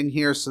technical thing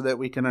here so that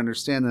we can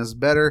understand this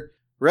better.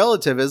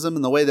 Relativism,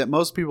 and the way that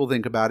most people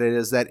think about it,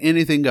 is that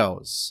anything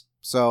goes.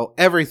 So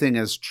everything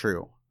is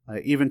true,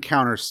 even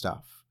counter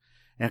stuff.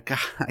 And God,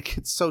 I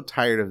get so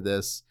tired of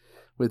this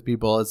with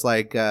people. It's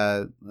like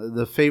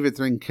the favorite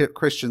thing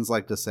Christians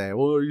like to say,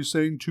 well, are you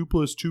saying 2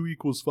 + 2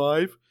 =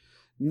 5?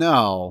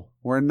 No,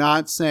 we're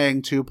not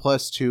saying 2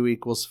 + 2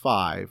 =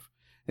 5.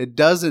 It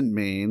doesn't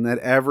mean that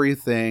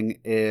everything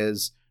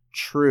is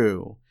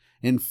true.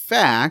 In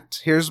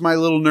fact, here's my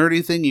little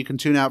nerdy thing. You can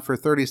tune out for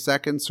 30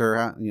 seconds or,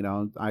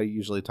 I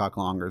usually talk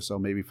longer, so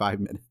maybe 5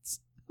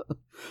 minutes.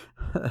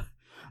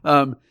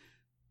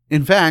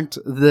 In fact,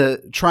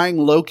 the trying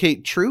to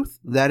locate truth,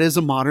 that is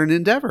a modern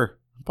endeavor.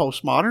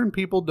 Postmodern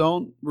people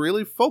don't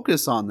really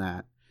focus on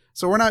that.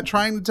 So we're not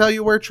trying to tell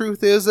you where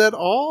truth is at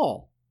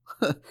all.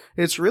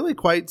 It's really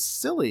quite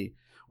silly.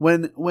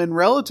 When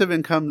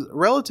relativism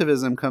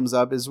comes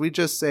up, is we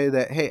just say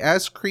that, hey,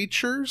 as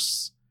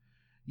creatures,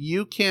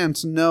 you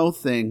can't know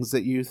things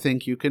that you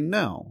think you can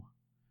know.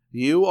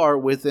 You are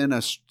within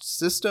a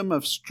system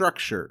of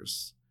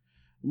structures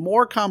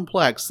more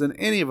complex than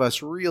any of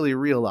us really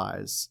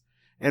realize,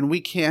 and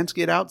we can't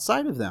get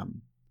outside of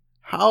them.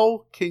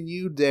 How can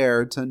you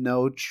dare to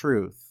know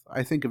truth?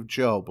 I think of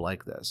Job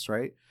like this,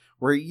 right?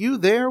 Were you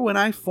there when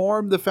I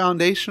formed the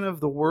foundation of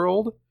the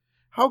world?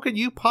 How could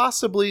you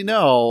possibly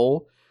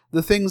know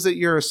the things that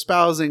you're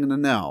espousing to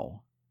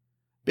know?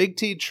 Big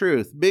T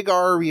truth, big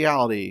R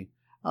reality.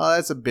 Oh,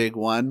 that's a big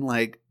one.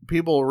 Like,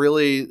 people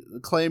really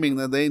claiming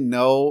that they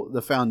know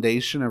the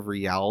foundation of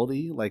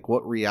reality, like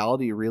what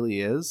reality really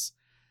is.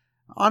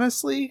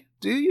 Honestly,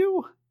 do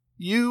you?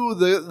 You,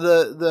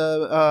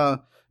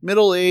 the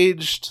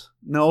middle-aged,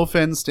 no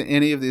offense to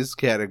any of these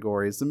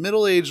categories, the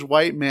middle-aged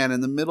white man in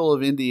the middle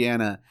of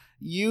Indiana,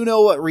 you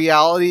know what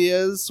reality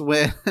is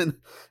when,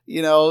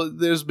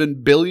 there's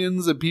been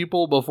billions of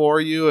people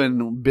before you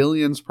and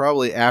billions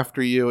probably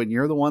after you, and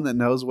you're the one that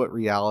knows what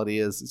reality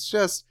is. It's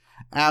just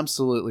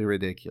absolutely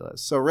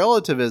ridiculous. So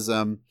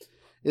relativism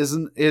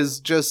is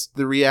just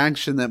the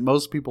reaction that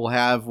most people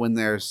have when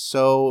they're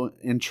so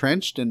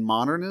entrenched in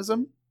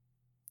modernism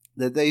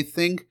that they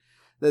think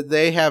that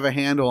they have a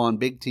handle on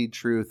big T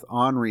truth,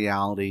 on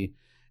reality,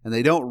 and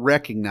they don't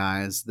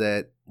recognize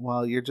that,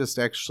 well, you're just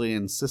actually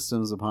in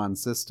systems upon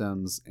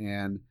systems.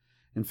 And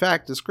in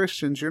fact, as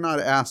Christians, you're not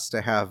asked to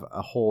have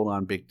a hold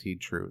on big T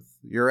truth.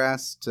 You're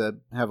asked to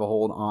have a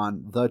hold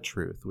on the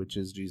truth, which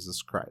is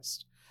Jesus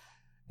Christ.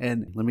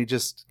 And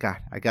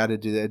I got to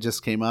do that. It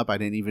just came up. I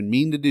didn't even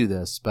mean to do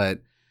this, but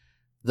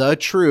the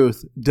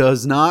truth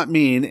does not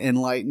mean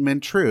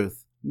enlightenment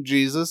truth.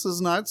 Jesus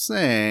is not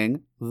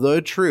saying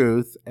the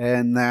truth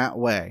in that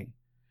way.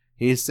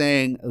 He's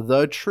saying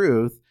the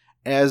truth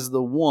as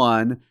the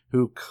one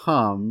who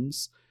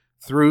comes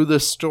through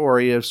the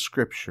story of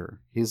Scripture.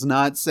 He's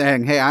not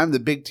saying, hey, I'm the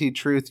big T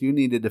truth. You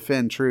need to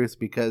defend truth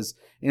because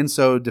in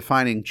so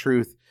defining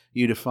truth,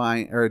 you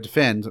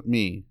defend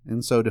me.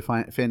 And so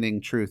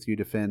defending truth, you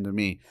defend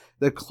me.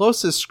 The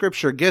closest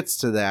Scripture gets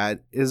to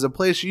that is a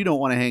place you don't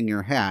want to hang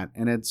your hat.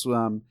 And it's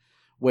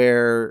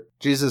where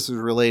Jesus is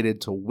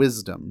related to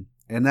wisdom.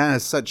 And that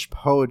is such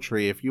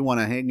poetry. If you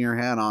want to hang your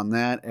hat on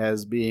that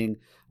as being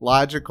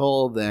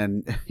logical,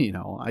 then,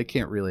 I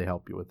can't really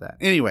help you with that.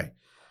 Anyway,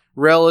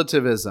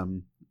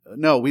 relativism.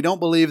 No, we don't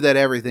believe that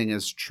everything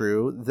is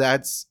true.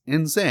 That's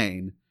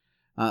insane.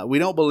 We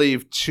don't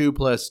believe 2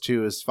 +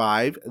 2 is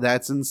 5.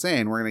 That's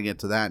insane. We're going to get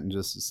to that in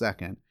just a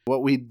second.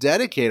 What we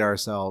dedicate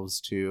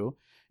ourselves to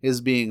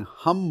is being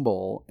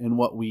humble in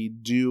what we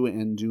do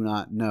and do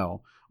not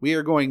know. We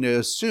are going to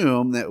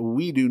assume that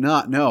we do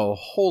not know a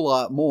whole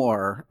lot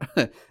more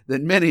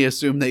than many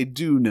assume they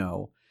do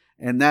know.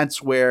 And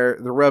that's where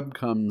the rub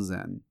comes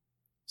in.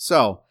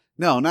 So,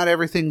 no, not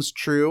everything's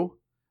true,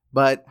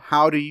 but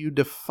how do you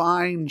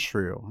define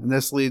true? And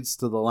this leads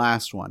to the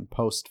last one,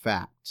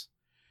 post-fact.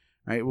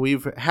 Right?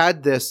 We've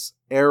had this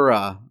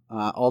era,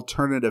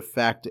 alternative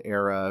fact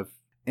era,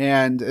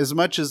 and as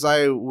much as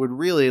I would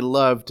really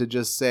love to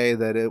just say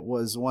that it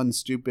was one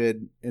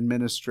stupid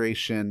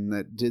administration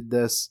that did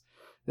this,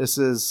 this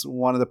is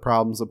one of the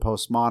problems of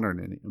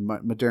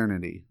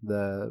modernity,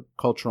 the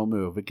cultural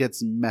move. It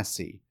gets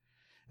messy.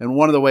 And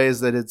one of the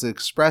ways that it's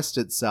expressed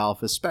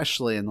itself,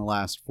 especially in the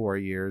last 4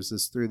 years,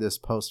 is through this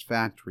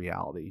post-fact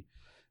reality.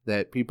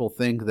 That people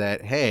think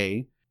that,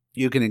 hey,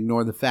 you can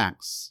ignore the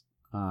facts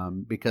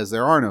because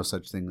there are no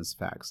such thing as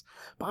facts.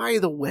 By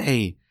the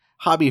way,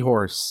 hobby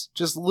horse,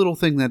 just a little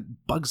thing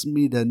that bugs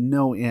me to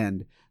no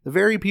end. The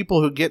very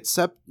people who get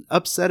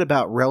upset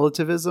about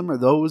relativism are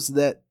those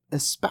that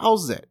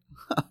espouse it.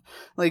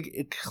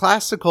 Like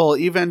classical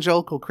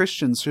evangelical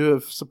Christians who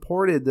have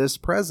supported this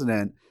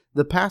president,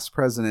 the past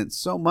president,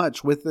 so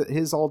much with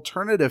his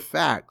alternative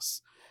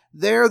facts.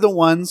 They're the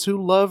ones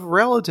who love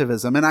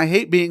relativism. And I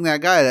hate being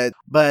that guy,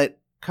 but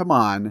come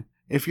on.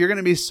 If you're going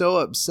to be so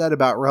upset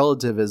about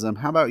relativism,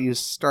 how about you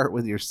start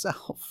with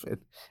yourself?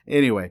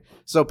 Anyway,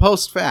 so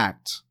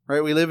post-fact,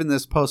 right? We live in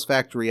this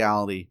post-fact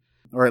reality,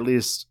 or at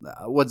least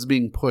what's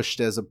being pushed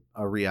as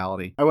a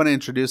reality. I want to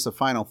introduce a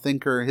final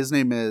thinker. His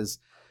name is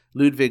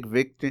Ludwig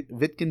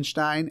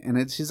Wittgenstein, and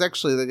he's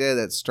actually the guy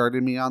that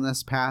started me on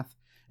this path.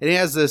 And he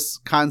has this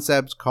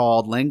concept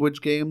called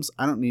language games.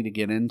 I don't need to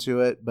get into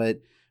it,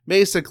 but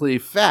basically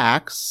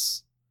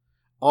facts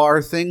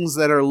are things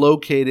that are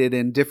located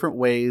in different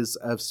ways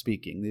of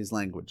speaking, these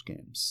language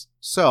games.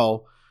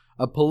 So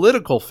a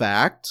political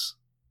fact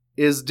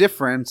is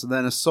different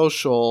than a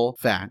social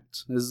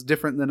fact, is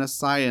different than a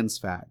science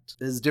fact,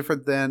 is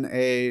different than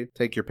a,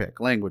 take your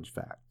pick, language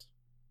fact.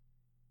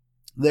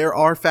 There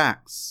are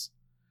facts,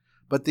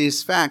 but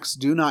these facts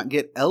do not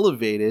get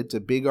elevated to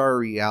big R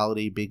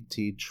reality, big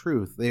T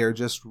truth. They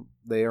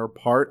are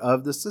part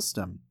of the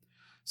system.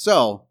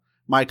 So,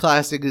 my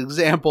classic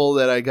example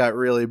that I got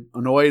really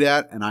annoyed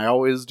at, and I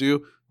always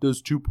do,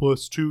 does 2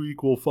 + 2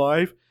 =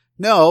 5?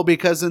 No,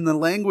 because in the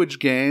language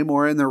game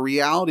or in the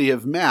reality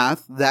of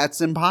math,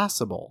 that's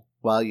impossible.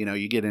 Well,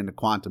 you get into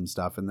quantum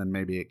stuff and then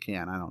maybe it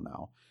can. I don't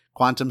know.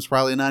 Quantum's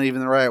probably not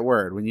even the right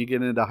word. When you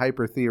get into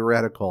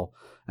hyper-theoretical,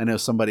 I know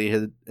somebody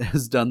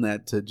has done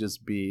that to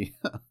just be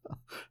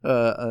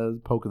a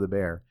poke of the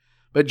bear.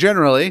 But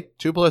generally,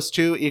 2 +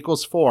 2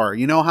 = 4.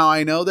 You know how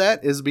I know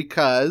that? Is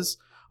because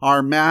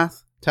our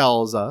math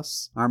tells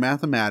us, our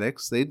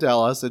mathematics, they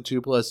tell us that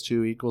 2 +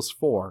 2 =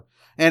 4.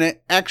 And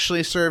it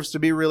actually serves to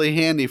be really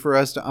handy for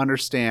us to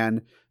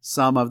understand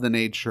some of the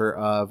nature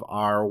of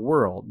our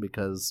world,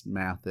 because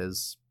math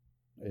is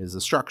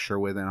a structure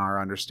within our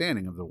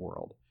understanding of the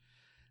world.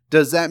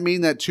 Does that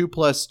mean that 2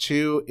 +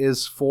 2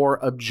 is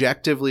 4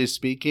 objectively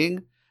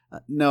speaking?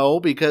 No,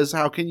 because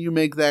how can you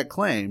make that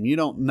claim? You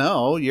don't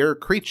know. You're a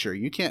creature.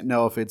 You can't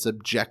know if it's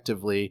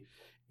objectively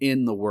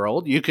in the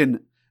world. You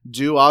can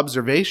do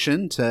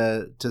observation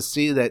to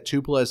see that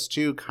 2 +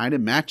 2 kind of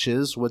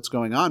matches what's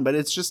going on, but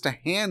it's just a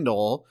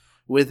handle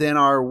within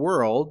our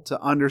world to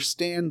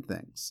understand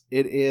things.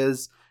 It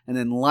is an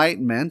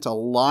enlightenment, a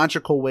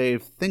logical way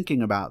of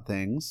thinking about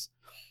things.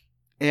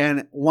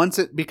 And once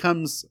it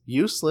becomes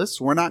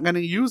useless, we're not going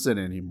to use it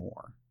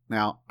anymore.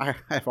 Now, I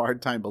have a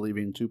hard time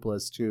believing 2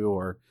 + 2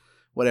 or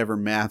whatever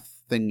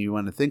math thing you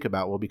want to think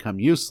about will become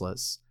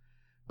useless.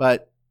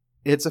 But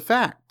it's a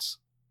fact.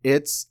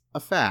 It's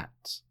a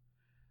fact.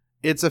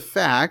 It's a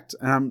fact,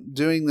 and I'm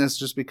doing this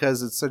just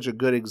because it's such a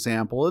good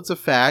example. It's a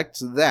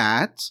fact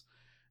that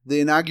the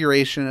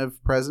inauguration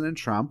of President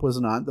Trump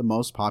was not the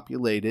most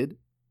populated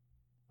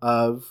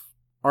of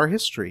our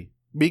history,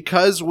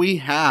 because we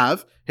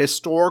have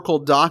historical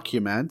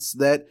documents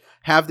that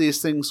have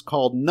these things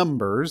called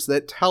numbers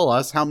that tell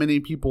us how many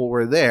people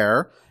were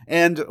there.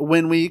 And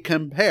when we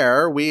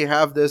compare, we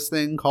have this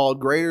thing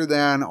called greater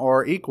than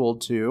or equal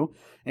to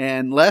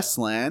and less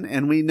than.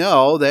 And we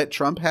know that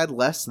Trump had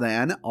less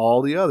than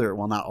all the other.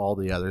 Well, not all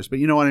the others, but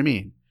you know what I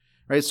mean,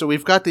 right? So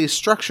we've got these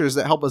structures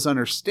that help us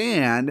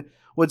understand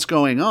what's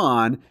going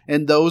on.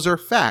 And those are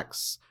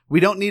facts.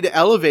 We don't need to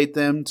elevate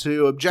them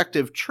to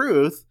objective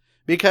truth,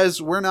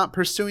 because we're not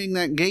pursuing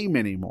that game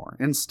anymore.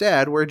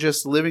 Instead, we're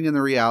just living in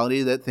the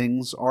reality that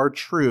things are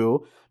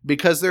true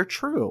because they're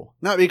true.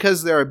 Not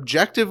because they're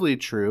objectively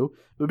true,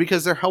 but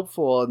because they're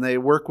helpful and they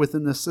work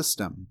within the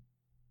system.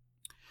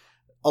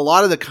 a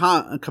lot of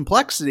the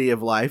complexity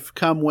of life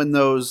come when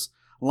those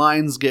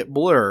lines get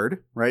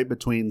blurred, right,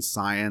 between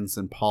science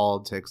and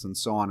politics and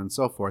so on and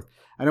so forth.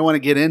 I don't want to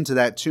get into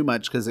that too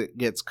much because it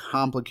gets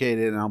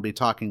complicated and I'll be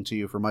talking to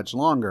you for much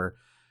longer.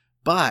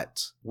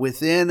 But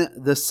within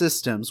the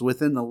systems,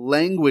 within the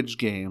language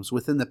games,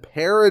 within the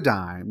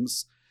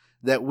paradigms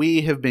that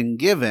we have been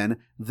given,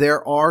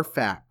 there are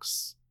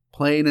facts,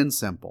 plain and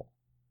simple.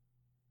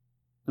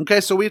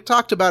 Okay, so we've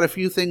talked about a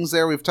few things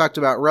there. We've talked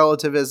about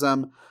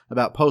relativism,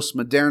 about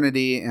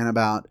postmodernity, and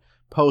about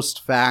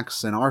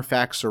post-facts, and are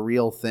facts a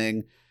real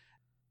thing?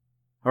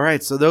 All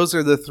right, so those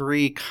are the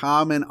three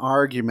common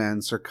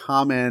arguments, or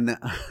common,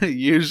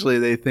 usually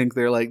they think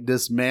they're like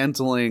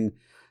dismantling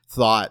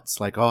thoughts,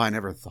 like, oh, I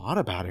never thought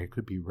about it. It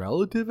could be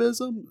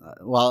relativism.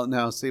 Well,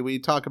 no, see, we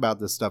talk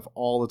about this stuff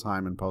all the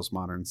time in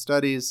postmodern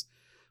studies.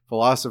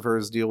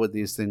 Philosophers deal with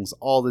these things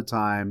all the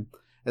time.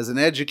 As an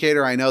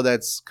educator, I know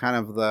that's kind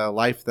of the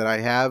life that I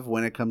have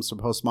when it comes to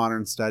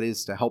postmodern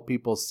studies, to help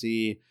people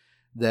see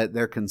that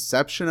their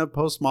conception of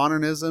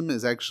postmodernism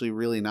is actually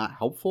really not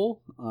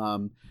helpful.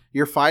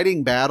 You're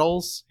fighting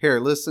battles. Here,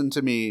 listen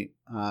to me,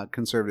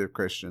 conservative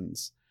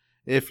Christians.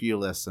 If you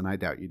listen, I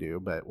doubt you do,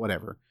 but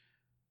whatever.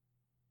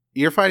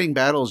 You're fighting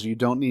battles you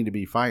don't need to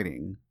be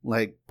fighting.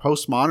 Like,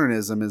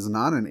 postmodernism is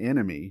not an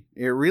enemy.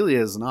 It really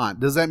is not.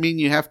 Does that mean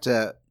you have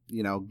to,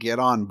 get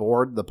on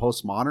board the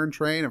postmodern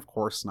train? Of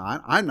course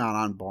not. I'm not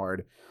on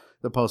board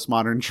the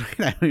postmodern train.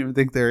 I don't even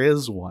think there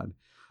is one.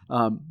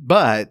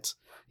 But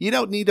you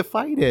don't need to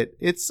fight it.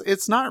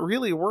 It's not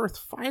really worth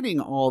fighting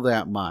all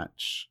that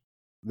much.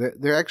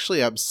 They're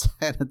actually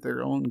upset at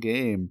their own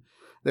game.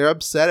 They're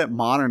upset at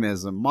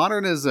modernism.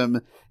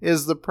 Modernism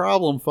is the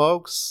problem,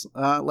 folks.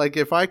 Like,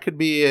 if I could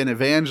be an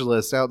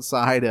evangelist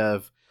outside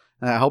of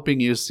helping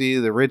you see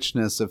the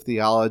richness of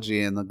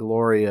theology and the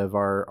glory of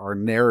our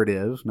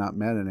narrative, not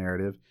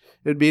meta-narrative,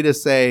 it would be to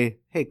say,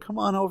 hey, come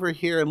on over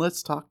here and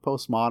let's talk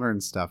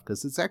postmodern stuff,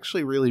 because it's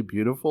actually really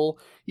beautiful.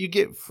 You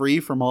get free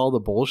from all the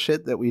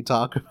bullshit that we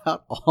talk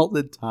about all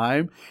the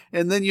time,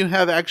 and then you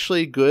have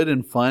actually good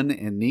and fun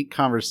and neat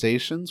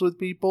conversations with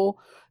people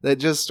that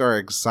just are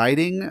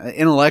exciting,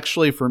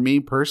 intellectually for me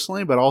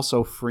personally, but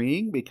also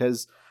freeing,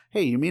 because,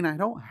 hey, you mean I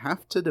don't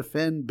have to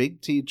defend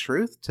Big T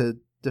truth to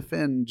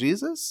defend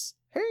Jesus?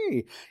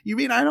 Hey, you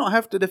mean I don't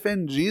have to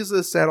defend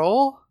Jesus at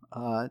all?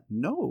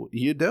 No,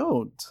 you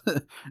don't.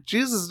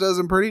 Jesus does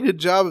a pretty good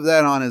job of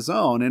that on his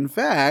own. In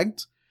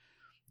fact,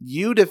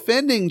 you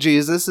defending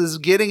Jesus is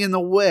getting in the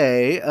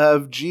way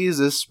of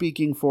Jesus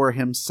speaking for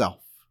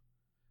himself.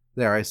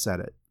 There, I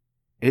said it.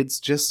 It's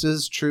just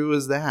as true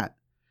as that.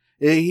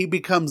 He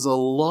becomes a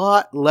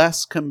lot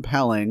less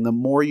compelling the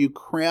more you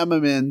cram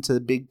him into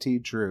Big T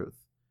truth.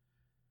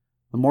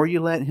 The more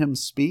you let him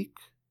speak,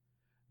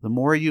 the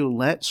more you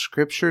let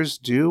scriptures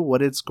do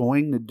what it's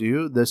going to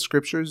do, the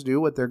scriptures do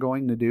what they're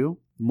going to do,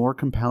 the more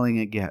compelling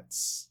it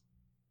gets.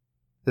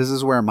 This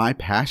is where my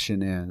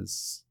passion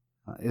is.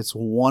 It's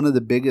one of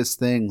the biggest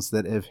things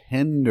that have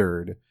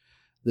hindered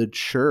the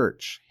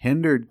church,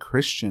 hindered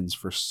Christians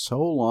for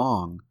so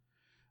long.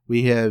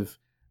 We have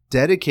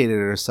dedicated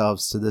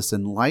ourselves to this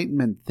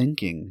Enlightenment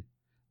thinking,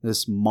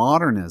 this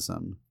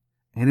modernism,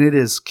 and it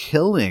is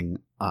killing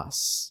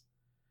us.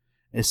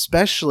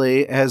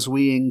 Especially as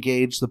we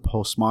engage the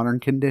postmodern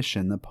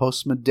condition, the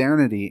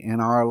postmodernity in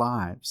our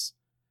lives.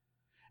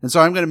 And so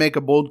I'm going to make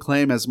a bold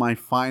claim as my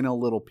final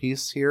little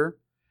piece here.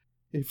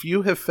 If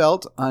you have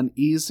felt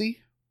uneasy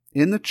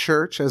in the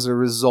church as a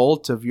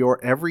result of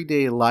your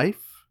everyday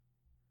life,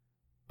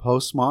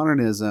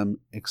 postmodernism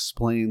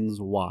explains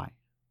why.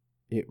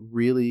 It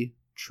really,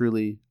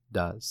 truly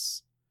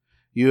does.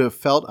 You have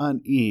felt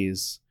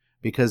unease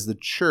because the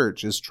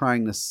church is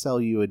trying to sell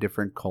you a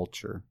different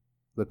culture.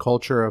 The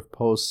culture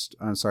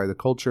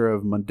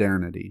of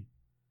modernity.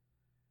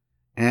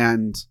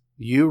 And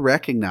you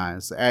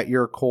recognize at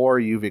your core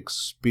you've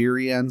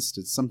experienced,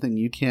 it's something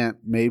you can't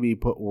maybe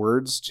put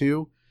words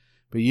to,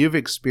 but you've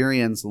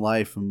experienced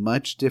life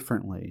much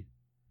differently.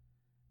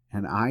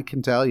 And I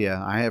can tell you,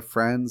 I have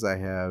friends, I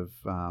have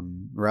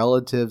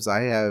relatives,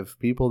 I have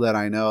people that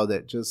I know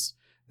that just,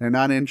 they're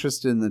not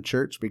interested in the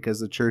church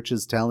because the church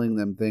is telling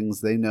them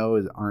things they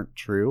know aren't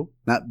true.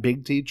 Not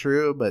Big T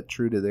true, but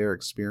true to their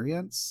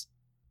experience.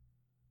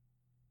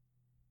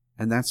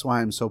 And that's why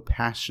I'm so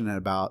passionate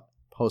about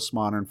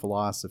postmodern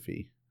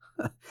philosophy.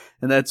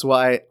 And that's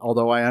why,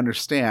 although I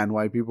understand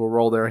why people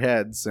roll their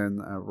heads,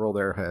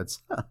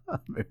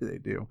 maybe they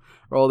do,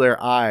 roll their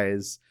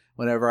eyes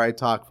whenever I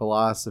talk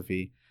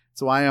philosophy.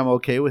 It's why I'm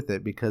okay with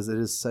it, because it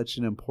is such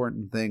an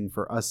important thing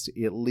for us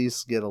to at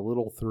least get a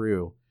little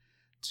through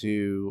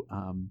to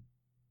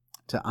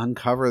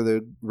uncover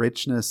the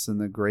richness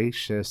and the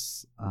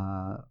gracious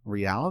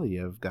reality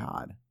of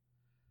God.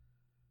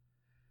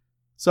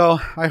 So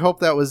I hope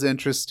that was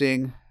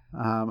interesting.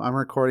 I'm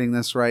recording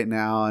this right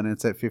now and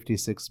it's at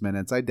 56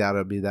 minutes. I doubt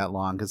it'll be that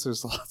long because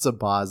there's lots of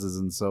pauses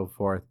and so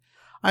forth.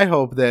 I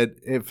hope that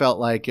it felt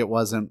like it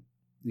wasn't,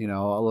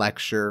 a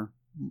lecture.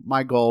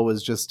 My goal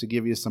was just to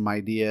give you some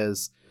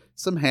ideas,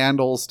 some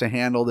handles to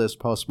handle this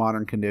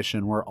postmodern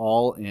condition we're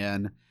all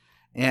in,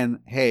 And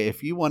hey,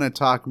 if you want to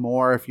talk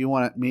more, if you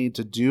want me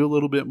to do a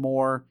little bit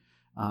more,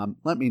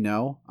 let me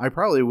know. I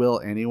probably will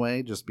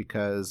anyway, just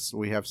because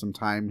we have some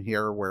time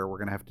here where we're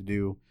going to have to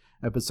do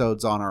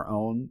episodes on our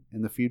own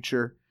in the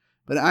future.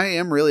 But I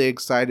am really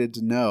excited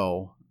to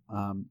know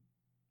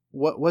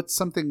what's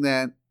something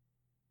that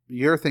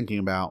you're thinking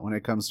about when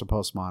it comes to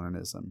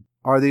postmodernism.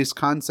 Are these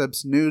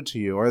concepts new to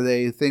you? Are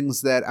they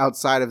things that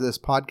outside of this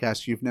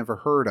podcast you've never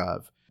heard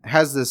of?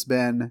 Has this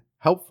been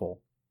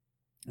helpful?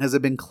 Has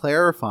it been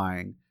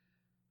clarifying?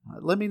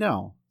 Let me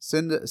know.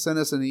 Send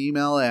us an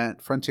email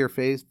at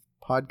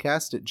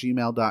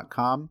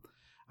frontierfaithpodcast@gmail.com.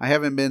 I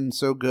haven't been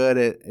so good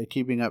at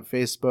keeping up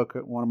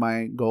Facebook. One of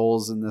my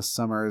goals in this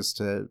summer is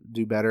to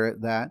do better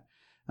at that.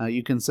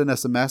 You can send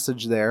us a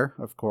message there,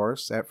 of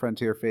course, at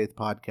Frontier Faith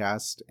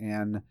Podcast,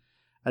 and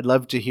I'd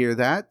love to hear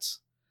that.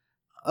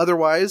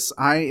 Otherwise,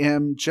 I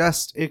am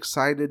just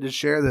excited to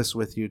share this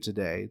with you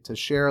today, to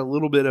share a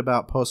little bit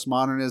about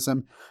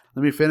postmodernism.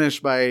 Let me finish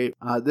by,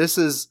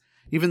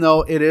 even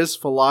though it is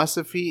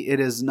philosophy, it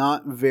is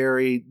not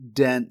very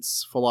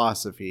dense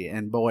philosophy.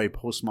 And boy,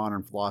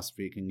 postmodern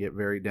philosophy can get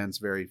very dense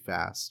very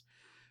fast.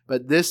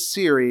 But this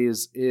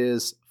series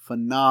is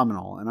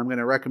phenomenal, and I'm going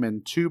to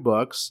recommend 2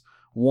 books.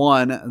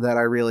 One that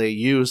I really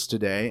use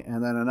today,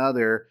 and then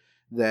another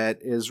that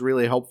is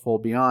really helpful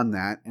beyond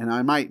that. And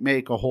I might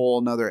make a whole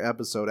another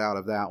episode out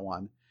of that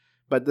one.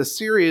 But the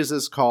series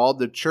is called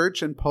The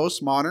Church and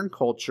Postmodern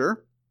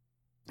Culture.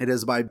 It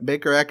is by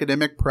Baker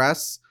Academic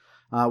Press,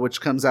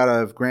 which comes out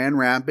of Grand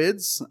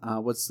Rapids.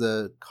 What's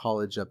the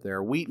college up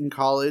there? Wheaton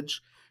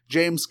College.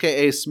 James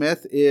K.A.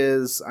 Smith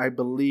is, I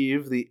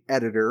believe, the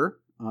editor,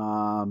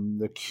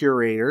 the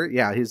curator.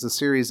 Yeah, he's the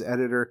series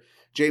editor.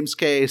 James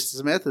K.A.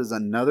 Smith is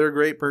another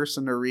great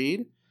person to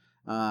read.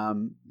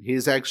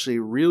 He's actually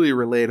really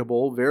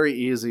relatable, very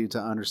easy to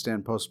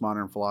understand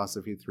postmodern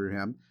philosophy through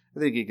him. I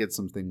think he gets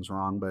some things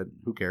wrong, but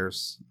who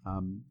cares?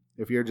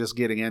 If you're just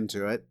getting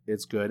into it,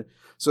 it's good.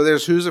 So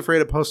there's Who's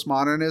Afraid of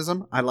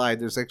Postmodernism? I lied.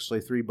 There's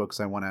actually 3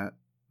 books I want to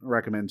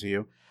recommend to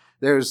you.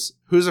 There's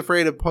Who's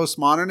Afraid of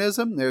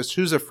Postmodernism? There's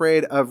Who's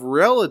Afraid of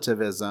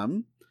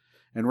Relativism?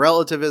 And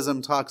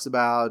relativism talks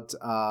about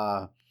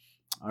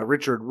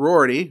Richard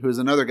Rorty, who's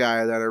another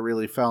guy that I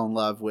really fell in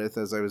love with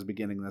as I was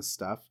beginning this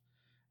stuff.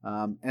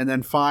 And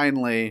then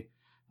finally,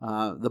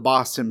 The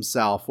Boss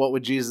Himself, What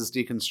Would Jesus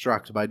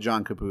Deconstruct by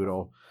John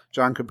Caputo.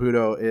 John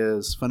Caputo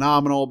is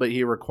phenomenal, but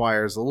he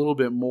requires a little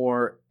bit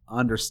more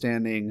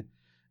understanding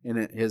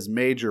in his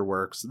major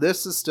works.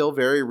 This is still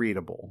very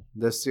readable.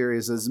 This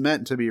series is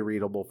meant to be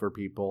readable for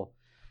people.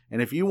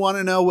 And if you want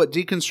to know what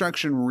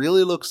deconstruction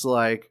really looks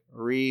like,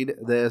 read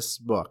this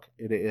book.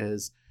 It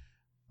is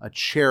a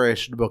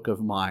cherished book of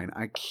mine.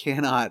 I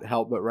cannot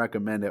help but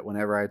recommend it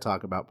whenever I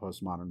talk about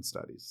postmodern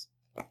studies.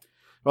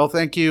 Well,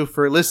 thank you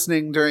for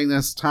listening during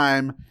this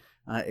time.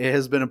 It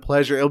has been a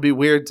pleasure. It'll be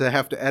weird to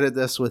have to edit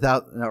this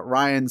without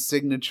Ryan's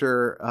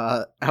signature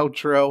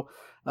outro,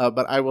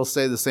 but I will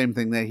say the same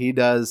thing that he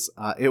does.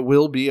 It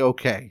will be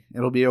okay.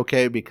 It'll be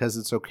okay because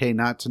it's okay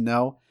not to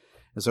know.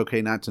 It's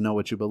okay not to know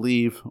what you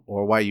believe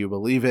or why you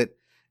believe it.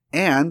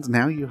 And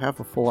now you have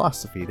a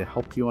philosophy to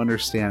help you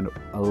understand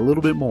a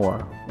little bit more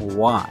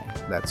why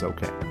that's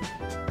okay.